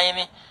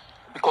 Iya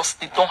because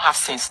they don't have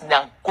sense. They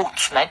are good.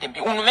 Night them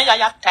be. Unume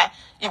ya ta.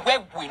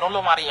 Iwe we no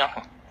lo mari yan.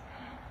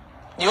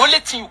 The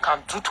only thing you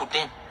can do to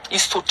them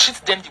is to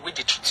treat them the way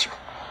they treat you.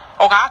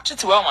 Oga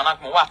treat well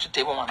managmo. Wa treat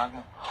well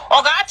managmo.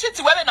 Oga treat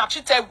well na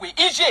treat we.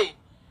 Ije.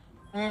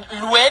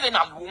 Luere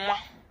na luma.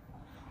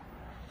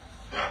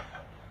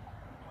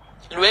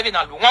 Luere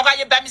na luma. Oga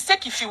ye by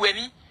mistake if you were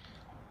me.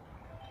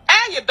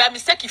 Ye by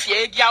mistake if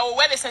you get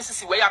where the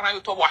senses where around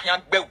you to wa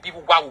yan be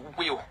people wa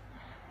we o.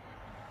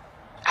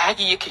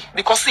 Agi yeke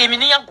because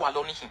emini ya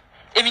gwalo ni.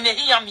 Emini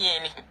hi ya mi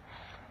eni.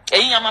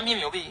 Eyi ya mami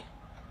mi obi.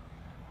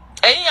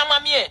 Eyi ya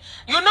mami e.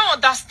 You don't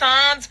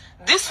understand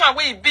this one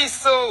way be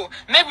so.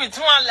 Maybe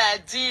do one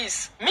like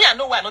this. Me I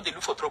know why I know they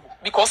look for trouble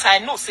because I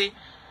know say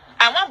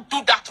I want to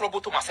do that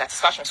trouble to my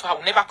satisfaction, so I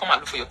will never come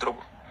and look for your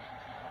trouble.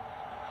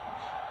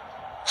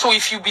 So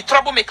if you be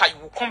troublemaker, you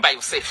will come by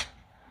yourself.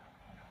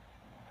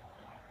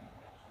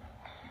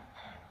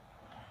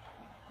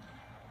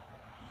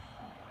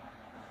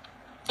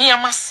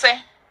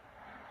 Iyamase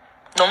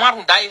no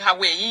maru dai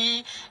hawe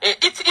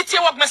it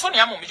work me so ni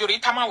amo mijori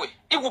itamawe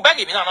igu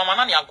bagi mi na no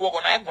mana ni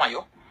agwo na egwan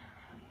yo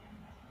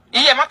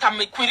iye mata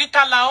me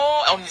kwirita la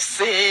o oni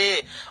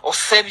se o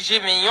serge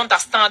me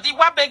understand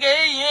iwa bege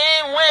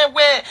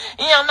we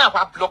iya na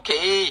wa block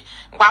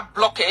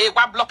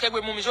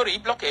we mo mijori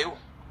block e o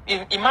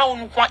ima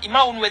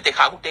onu e de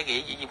ka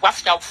udege wa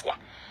fia ofua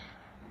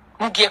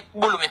ngie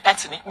gbolo me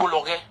penti ni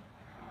gbolo re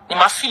ni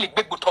ma feel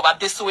gbegbo to ba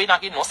deso we na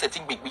ke no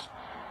setting gbegbi.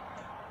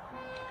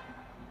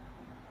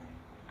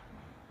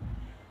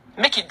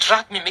 Make it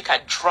drag me, make I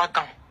drag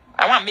him.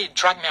 I want me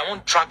drag me, I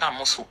won't drag him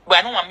also. But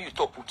I don't want me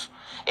to put.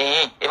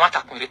 I want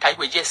to retire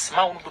with yes,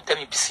 my own to tell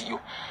me PCU.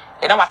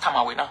 And I want time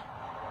away now.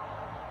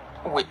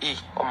 We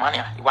or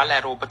mania, you are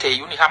like but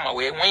you need hammer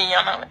away when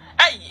yana.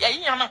 Ay,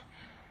 yana.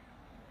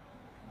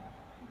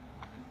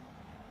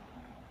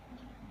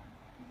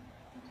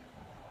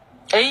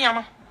 Ay,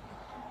 yana.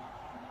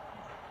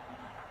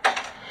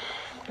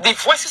 The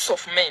voices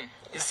of men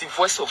is the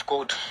voice of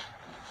God.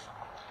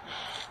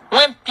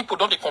 When people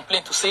don't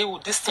complain to say, oh,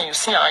 this thing you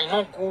see, I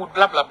know good,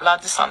 blah, blah, blah,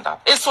 this and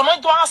that. And so no,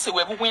 don't say,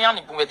 we're going on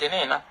in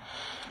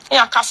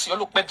I cast you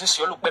look this,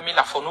 you look me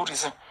for no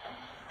reason.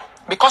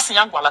 Because in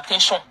your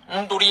attention,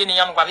 Ndori and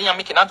Yan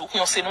making that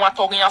you say, no,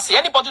 talking, I say,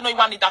 anybody know you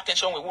want that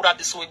attention, we would have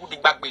this way, we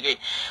would back begay.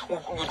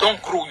 You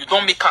don't grow, you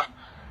don't make her.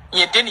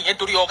 You didn't yet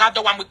do your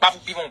other one with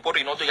Bafu people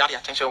body, no, the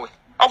attention way.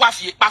 Or what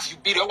you pass you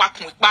be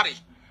working with Barry.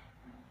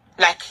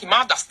 Like he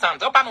might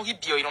understand, or Bano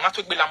Hibio, you know, not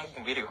to be Lamu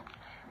video.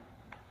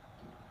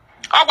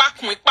 I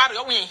work with Barry,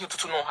 I want you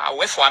to know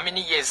how for how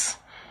many years.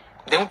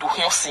 They don't do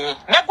him singing.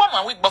 Never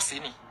one week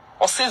bossing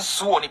or says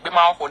zoo on it be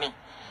my honey.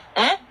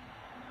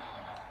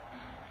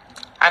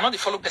 I know the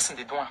follow person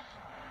they do.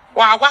 While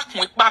I work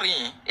with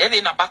Barry,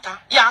 Elena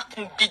Bata, ya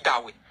can be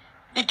that way.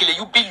 Ikile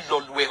you be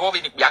lol, we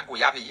hovering it biago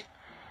yavi.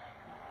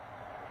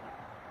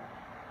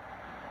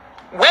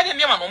 Where the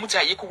man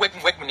omuja you could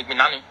wake me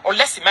minani, or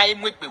less in my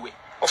wake me,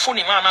 or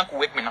phony man could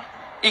wake me now.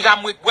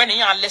 Igam wake when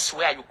you are less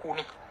where you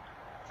could.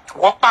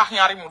 Walk back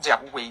here in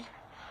way.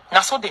 Now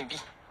so them be.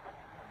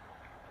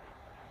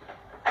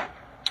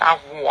 A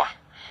war.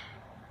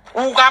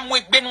 Ugam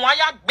with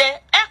Benwaya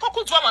bear, echo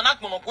could drum an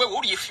agmon of where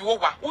if you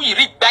over, who you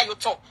read by your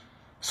top.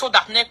 So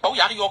that neck, but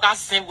we are yoga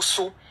zen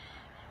so.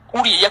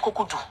 Uri yako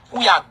could do.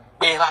 We are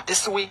bear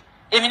this way.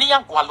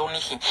 Emilia Gualoni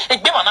him. A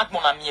beman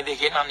agmon and me the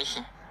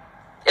him.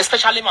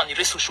 Especially on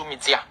the social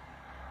media.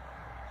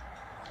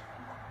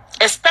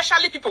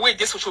 Especially people with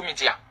the social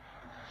media.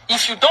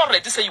 If you don't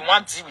ready say you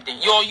want to deal with them,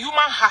 your human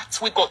heart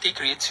will God take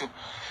create you.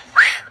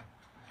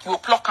 You will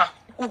pluck her,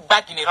 you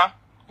bag in her,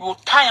 you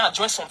tie and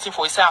join something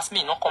for yourself as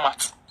me, not come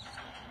out.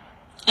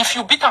 If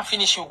you beat and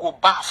finish, you go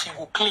bath, you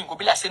go clean, go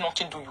be like say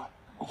nothing do you.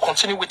 You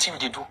continue waiting you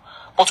they do.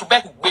 But to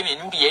beg baby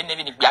and you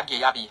never the bag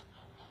yabi.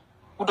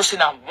 You do say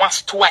now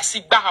once, twice,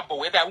 see barabo,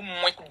 whether I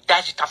won't could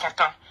dash it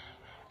at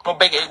no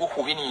beg a go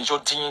who in your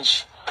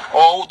dingy.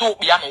 Or do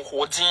piano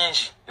or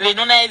dingy. Lay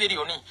no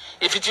nailioni.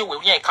 If you do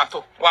with ye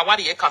canto, or what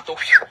ye canto.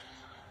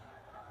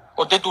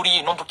 Or they do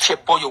not to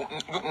check boy you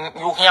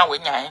hear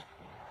when I.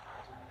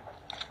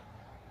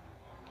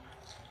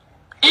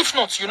 If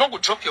not, you not go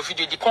drop your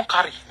video, they can't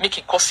carry, make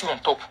it cost you on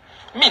top.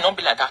 Me not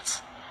be like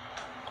that.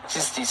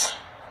 This.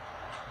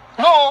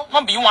 No,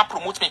 not be you want to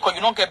promote me because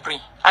you don't get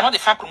brain. I know they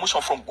find promotion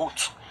from good.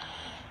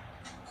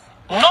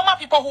 Normal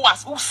people who have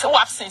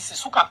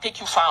senses, who can take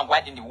you far and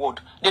wide in the world,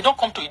 they don't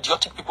come to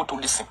idiotic people to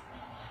listen.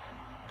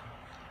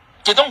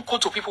 They don't go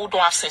to people who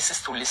don't have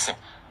senses to listen.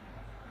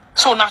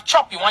 So now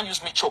chop, you want to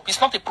use me chop. It's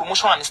not a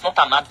promotion and it's not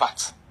an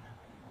advert.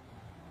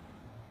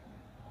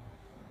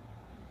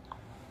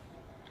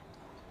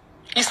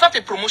 It's not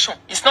a promotion.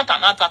 It's not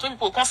an advert. When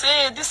people can say,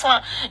 hey, this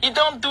one, you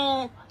don't do.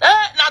 Now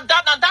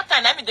that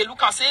time, I mean, they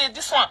look and say, hey,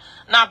 this one,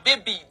 now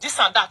baby, this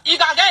and that. You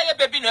got a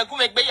baby, no go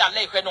make baby, I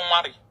let don't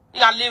worry. You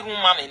got a room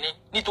man,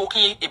 need to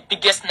okay a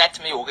biggest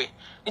nightmare, okay.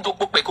 Need to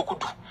book my cocoa.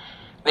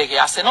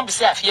 I say, not be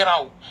say I fear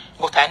now,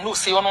 but I know,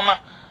 say, oh, no,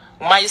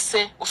 my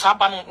say,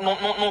 Osaba, no,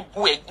 go,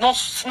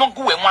 no,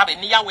 go and worry,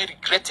 near we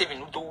regret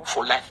even do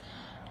for life.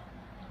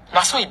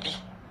 Now, so it be.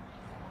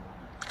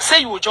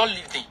 Say you will just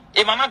live there.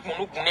 A man,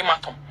 no,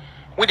 go,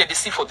 where they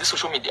see for this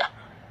social media,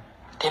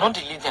 they not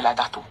they live like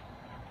that too.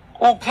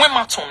 Oh, they're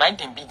not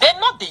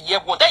the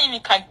year, but they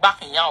even kind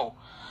back in now.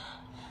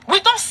 We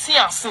don't see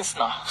and since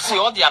now. See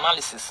all the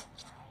analysis.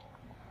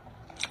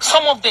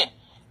 Some of them,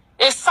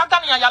 a Saga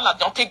yala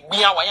don't take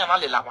biya wa yana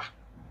lelawa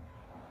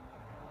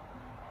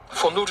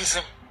for no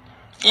reason.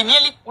 It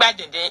nearly bad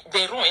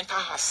they don't enter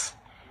us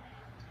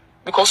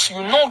because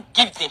you not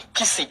give them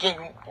peace again.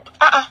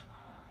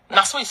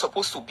 That's what it's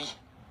supposed to be.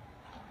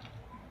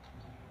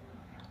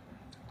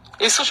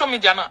 A social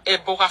media na e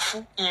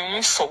borafu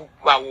in so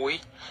way.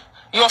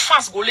 Your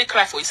fans go lay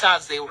cry for his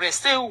as they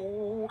rest. See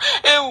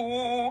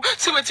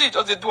what it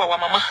does they do our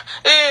mama.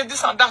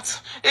 This and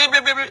that.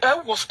 Baby,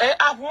 was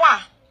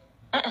wa.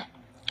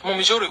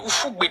 Momijore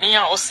ufu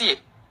benia osie.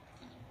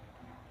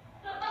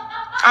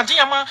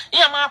 Adiyama,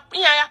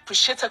 I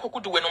appreciate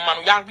koku do when no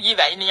man ya be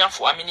there in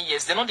for how many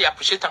years. They know they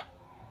appreciate her.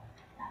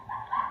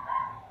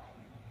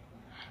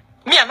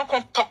 Me, I not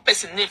going to talk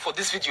person name for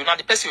this video. Now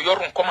the person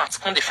you're on comments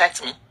can't fight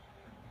me.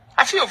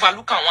 I feel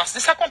overlook once. The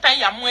second time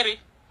you are mwere.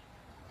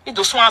 It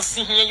does one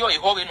see here you're a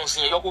hole no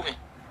see your woman.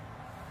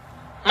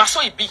 Now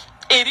so it be.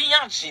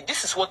 Erianji,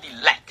 this is what they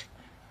like.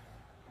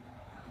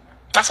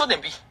 That's what they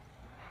be.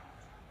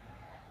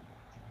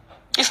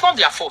 It's not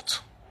their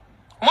fault.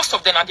 Most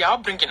of them are their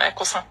upbringing.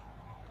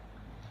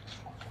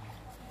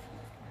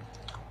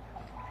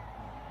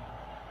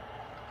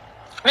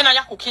 When I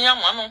am cooking,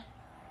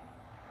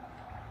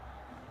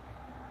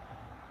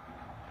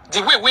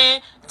 the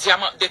way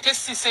they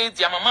say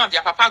their mama,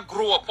 their papa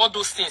grow up, all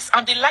those things,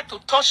 and they like to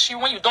touch you.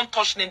 When you don't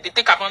touch them, they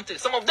take advantage.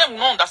 Some of them will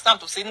not understand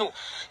to say no.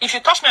 If you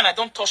touch me and I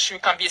don't touch you,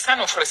 it can be a sign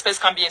of respect,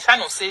 can be a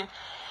sign of saying,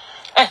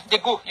 they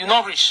go, you're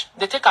not rich.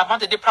 They take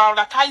advantage, they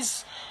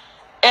prioritize,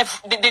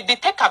 they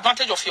take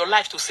advantage of your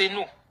life to say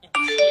no.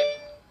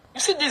 You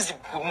see, this is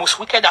the most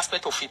wicked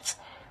aspect of it.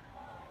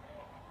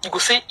 You go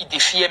say, they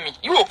fear me.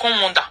 You will come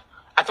wonder.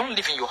 I don't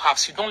live in your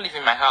house. You don't live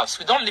in my house.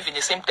 We don't live in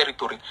the same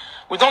territory.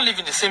 We don't live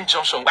in the same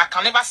junction. I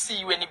can never see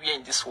you anywhere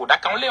in this world. I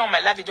can only on my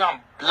live video and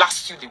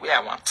blast you the way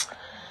I want.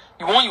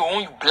 You want your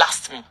own, you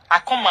blast me. I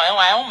come my own,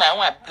 I own my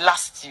own, I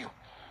blast you.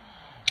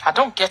 I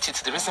don't get it.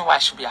 The reason why I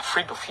should be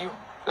afraid of you.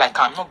 Like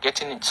I'm not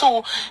getting it.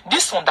 So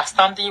this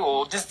understanding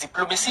or this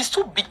diplomacy is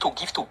too big to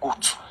give to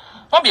goat.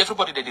 Not be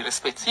everybody that they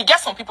respect. You get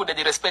some people that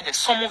they respect and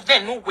some of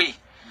them, no way.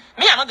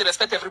 Me, I know they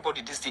respect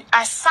everybody this day.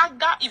 I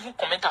Saga even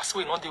comment as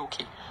well, not they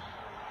okay.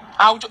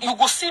 You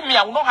go see me,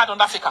 I will not have on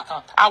that fake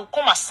account. I will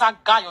come and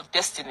Saga your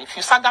destiny. If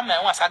you Saga my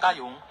own, I Saga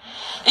your own.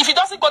 If it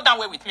doesn't go that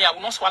way with me, I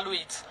will not swallow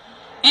it.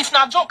 If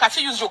na joke, I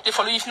feel use joke, they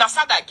follow. If na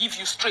Saga, I give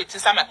you straight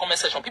inside my comment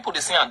section. People they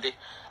say and they,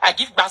 I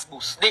give bass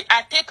boost.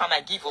 I take and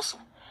I give also.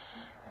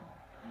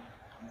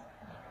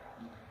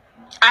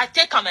 I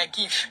take and I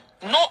give.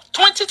 No,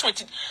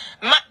 2020.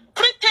 My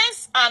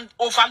pretense and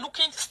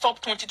overlooking stop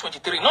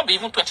 2023. Not be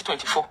even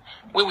 2024.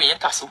 Where we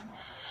enter so.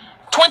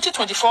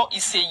 2024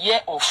 is a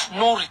year of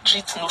no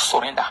retreat, no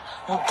surrender.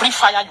 You bring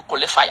fire, you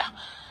collect fire.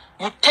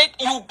 You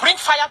bring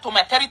fire to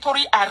my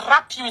territory, I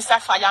wrap you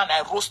inside fire and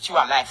I roast you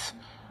alive.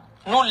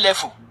 No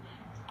level.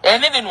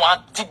 And even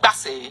one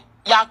digbase,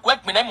 ya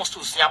gwek mena must to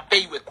pay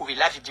you a COVID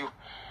live video.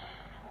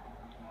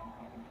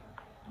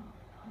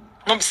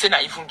 No be say na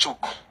even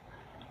joke.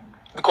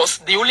 Because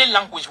the only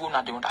language we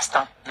not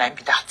understand, na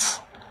be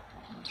that.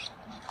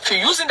 If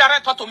you're using the right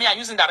to talk to me, I'm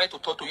using the right to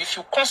talk to you. If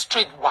you come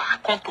straight, I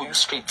come to you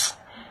straight.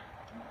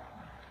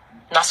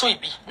 Now so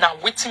it be. Now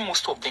waiting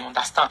most of them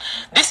understand.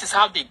 This is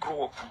how they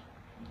grow up.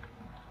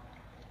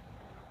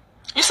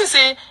 You see,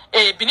 say,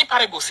 Bini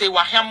Parable say,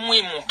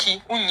 Wahamwe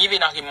monkey, unyive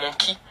na he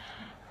monkey.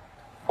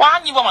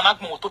 Why you want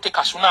to go to take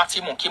a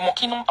sunati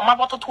monkey no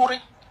amabato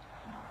tore?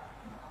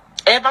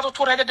 Ebato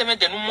tore de me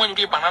de no one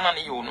banana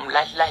you no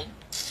lie.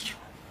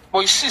 But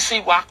you see, say,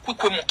 wa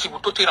quick monkey will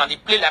to and they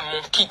play like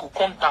monkey go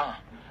come down.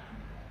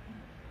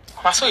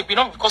 So it be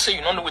not because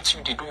you don't know what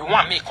you did. You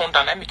want me come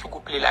down, I make you go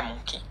play like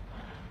monkey.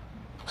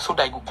 So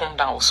that you go come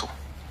down also.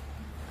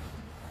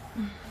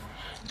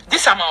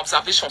 These are my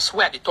observations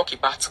where they talk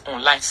about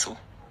online. So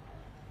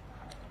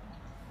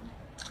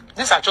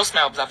these are just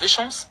my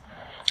observations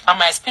and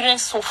my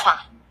experience so far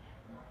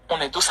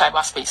on Edo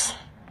cyberspace.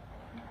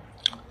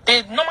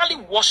 They normally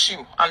watch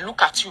you and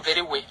look at you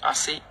very well and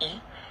say,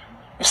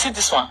 you see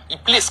this one, he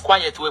plays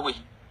quiet way.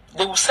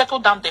 They will settle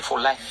down there for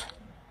life.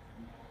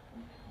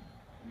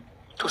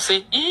 To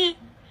say,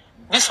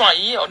 this one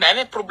here, on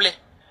any problem.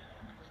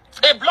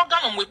 A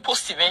blogger on we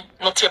post even,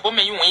 not your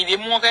me you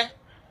even more.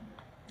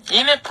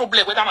 Even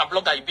problem whether I'm a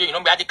blogger you be, you know,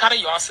 but I carry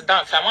your answer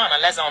down. If I want to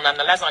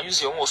analyze and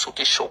use your own so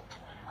to show.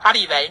 How do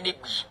you be?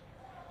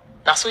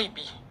 That's what it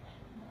be.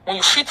 When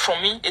you feed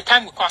from me, a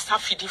time we can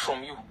start feeding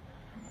from you.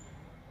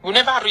 You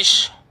never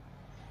reach.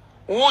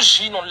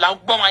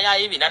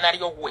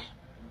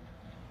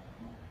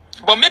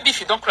 But maybe if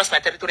you don't cross my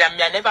territory,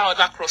 I never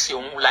ever cross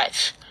your own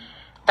life.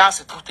 That's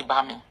the truth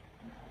about me.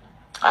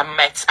 I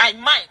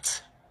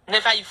might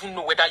never even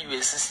know whether you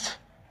exist.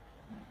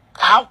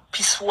 How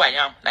peaceful I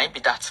am, might be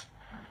that.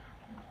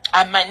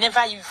 I might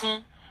never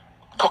even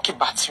talk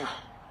about you.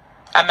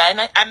 I might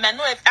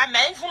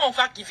even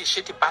over give a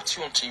shit about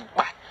you until you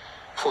buy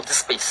for this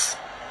space.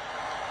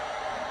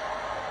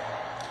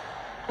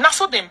 Now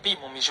so them be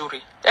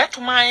Momijuri.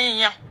 To my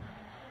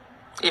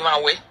in my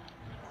way.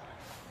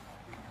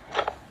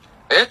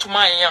 To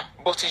my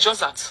but it's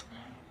just that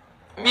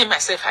me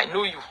myself I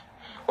know you.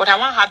 But I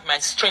want to have my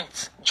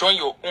strength join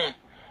your own.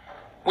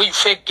 Where you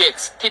fair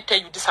get, they tell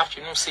you this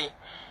afternoon, say,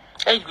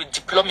 hey, with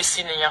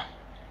diplomacy,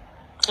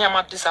 I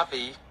might deserve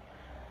a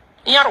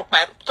Iyore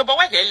to be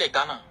why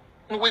Ghana.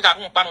 No way I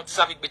won't ban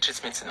deserve big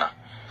treatment now.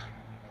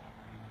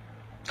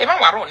 Even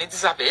Waro need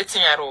deserve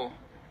 18-year-old.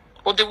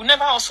 But they will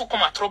never also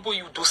come and trouble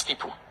you, those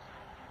people.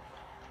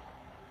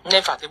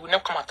 Never, they will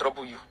never come and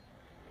trouble you.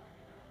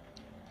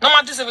 No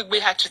matter this a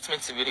big high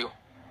treatment video.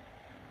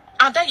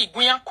 And then you go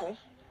yanku.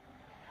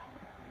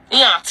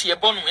 Yeah, tia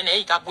bonu ene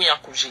ika go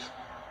yanku ji.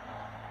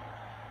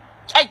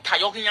 I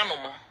tayo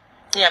noma.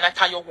 Yeah, na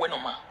tayo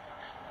wenoma.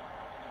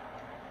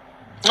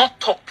 Not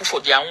talk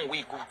for their own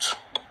way good.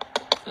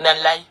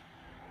 Then lie.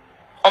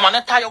 O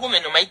man tayo go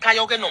menoma,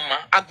 tayo ge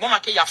noma. Agboma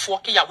ke ya fo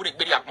ke ya wo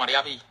regberi agmare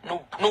abi.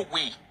 No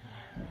way.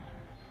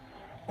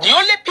 The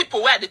only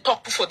people where they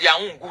talk for their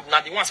own good,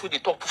 now the ones who they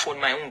talk for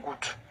my own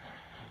good.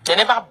 They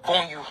never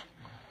born you.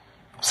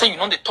 Say you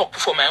know they talk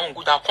for my own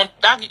good. I'll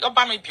that your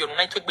banner be on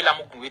night take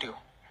Belamoku video.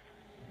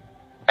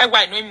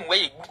 Why know him where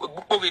you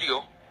book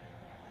video?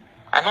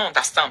 I don't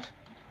understand.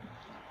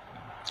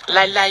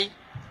 Lie.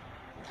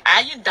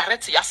 I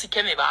direct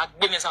Yasike never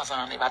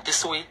Bemesan never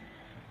this way.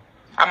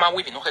 I'm a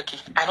waving okay.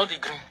 I know the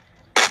green.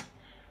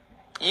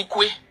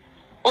 Equi.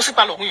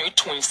 Osipalo you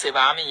twin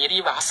seven, I mean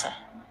Rivason.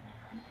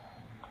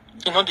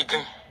 You know the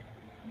green.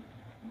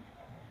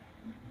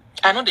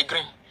 I know the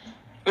green.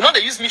 You know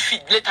they use me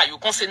feed later. You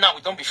can't say now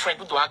we don't be friends.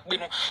 You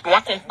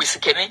want to be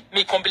sick,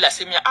 me come be like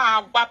say me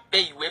what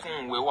pay you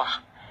even we were.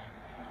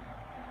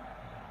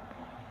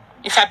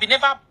 If I be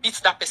never beat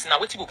that person, now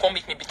wait till you come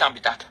make me beat and be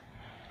that.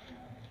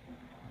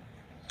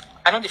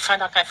 I don't define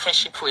that kind of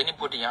friendship for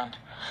anybody, and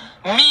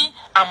me,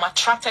 I'm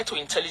attracted to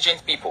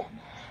intelligent people.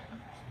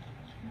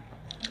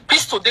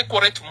 Peace today,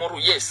 correct tomorrow,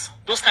 yes.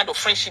 Those kind of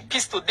friendship.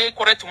 Peace today,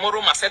 correct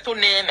tomorrow, Maseto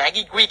ne,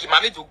 Nagi Gwig,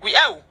 Mave do Gui,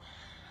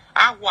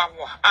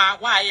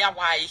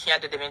 why here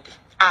the dementi?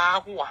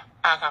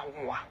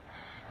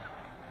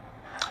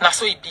 Now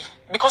so it be.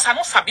 Because I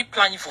don't sabi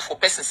plan you for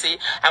person say,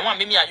 I want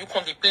maybe you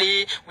come to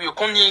play, we will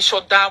come near each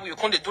other, we will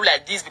come to do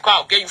like this because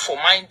I'll get you for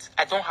mind.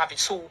 I don't have it.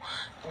 So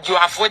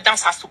your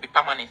avoidance has to be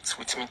permanent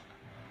with me.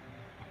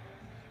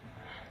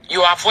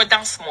 Your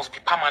avoidance must be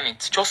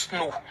permanent. Just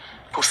know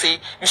to say,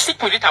 you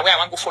stick with it away, I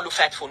want to go follow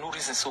fight for no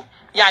reason. So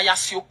yeah,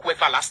 see you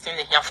whoever last thing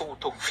here for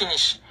to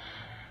finish.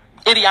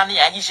 Eriani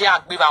Aije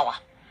Agbevawa.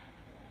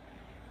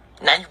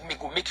 Now you may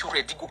go make you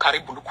ready, go carry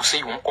Buluku say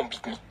you won't come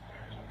beat me.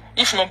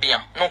 If not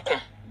bien, no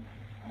come.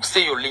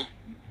 Stay your lane.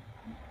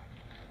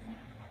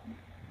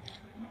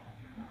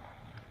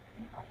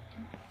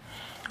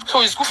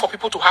 So it's good for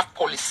people to have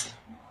policy.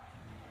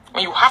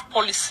 When you have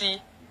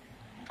policy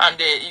and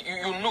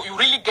you know you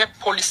really get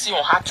policy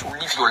on how to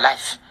live your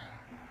life.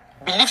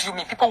 Believe you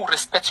me, people will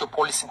respect your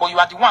policy, but you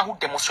are the one who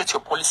demonstrates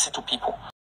your policy to people.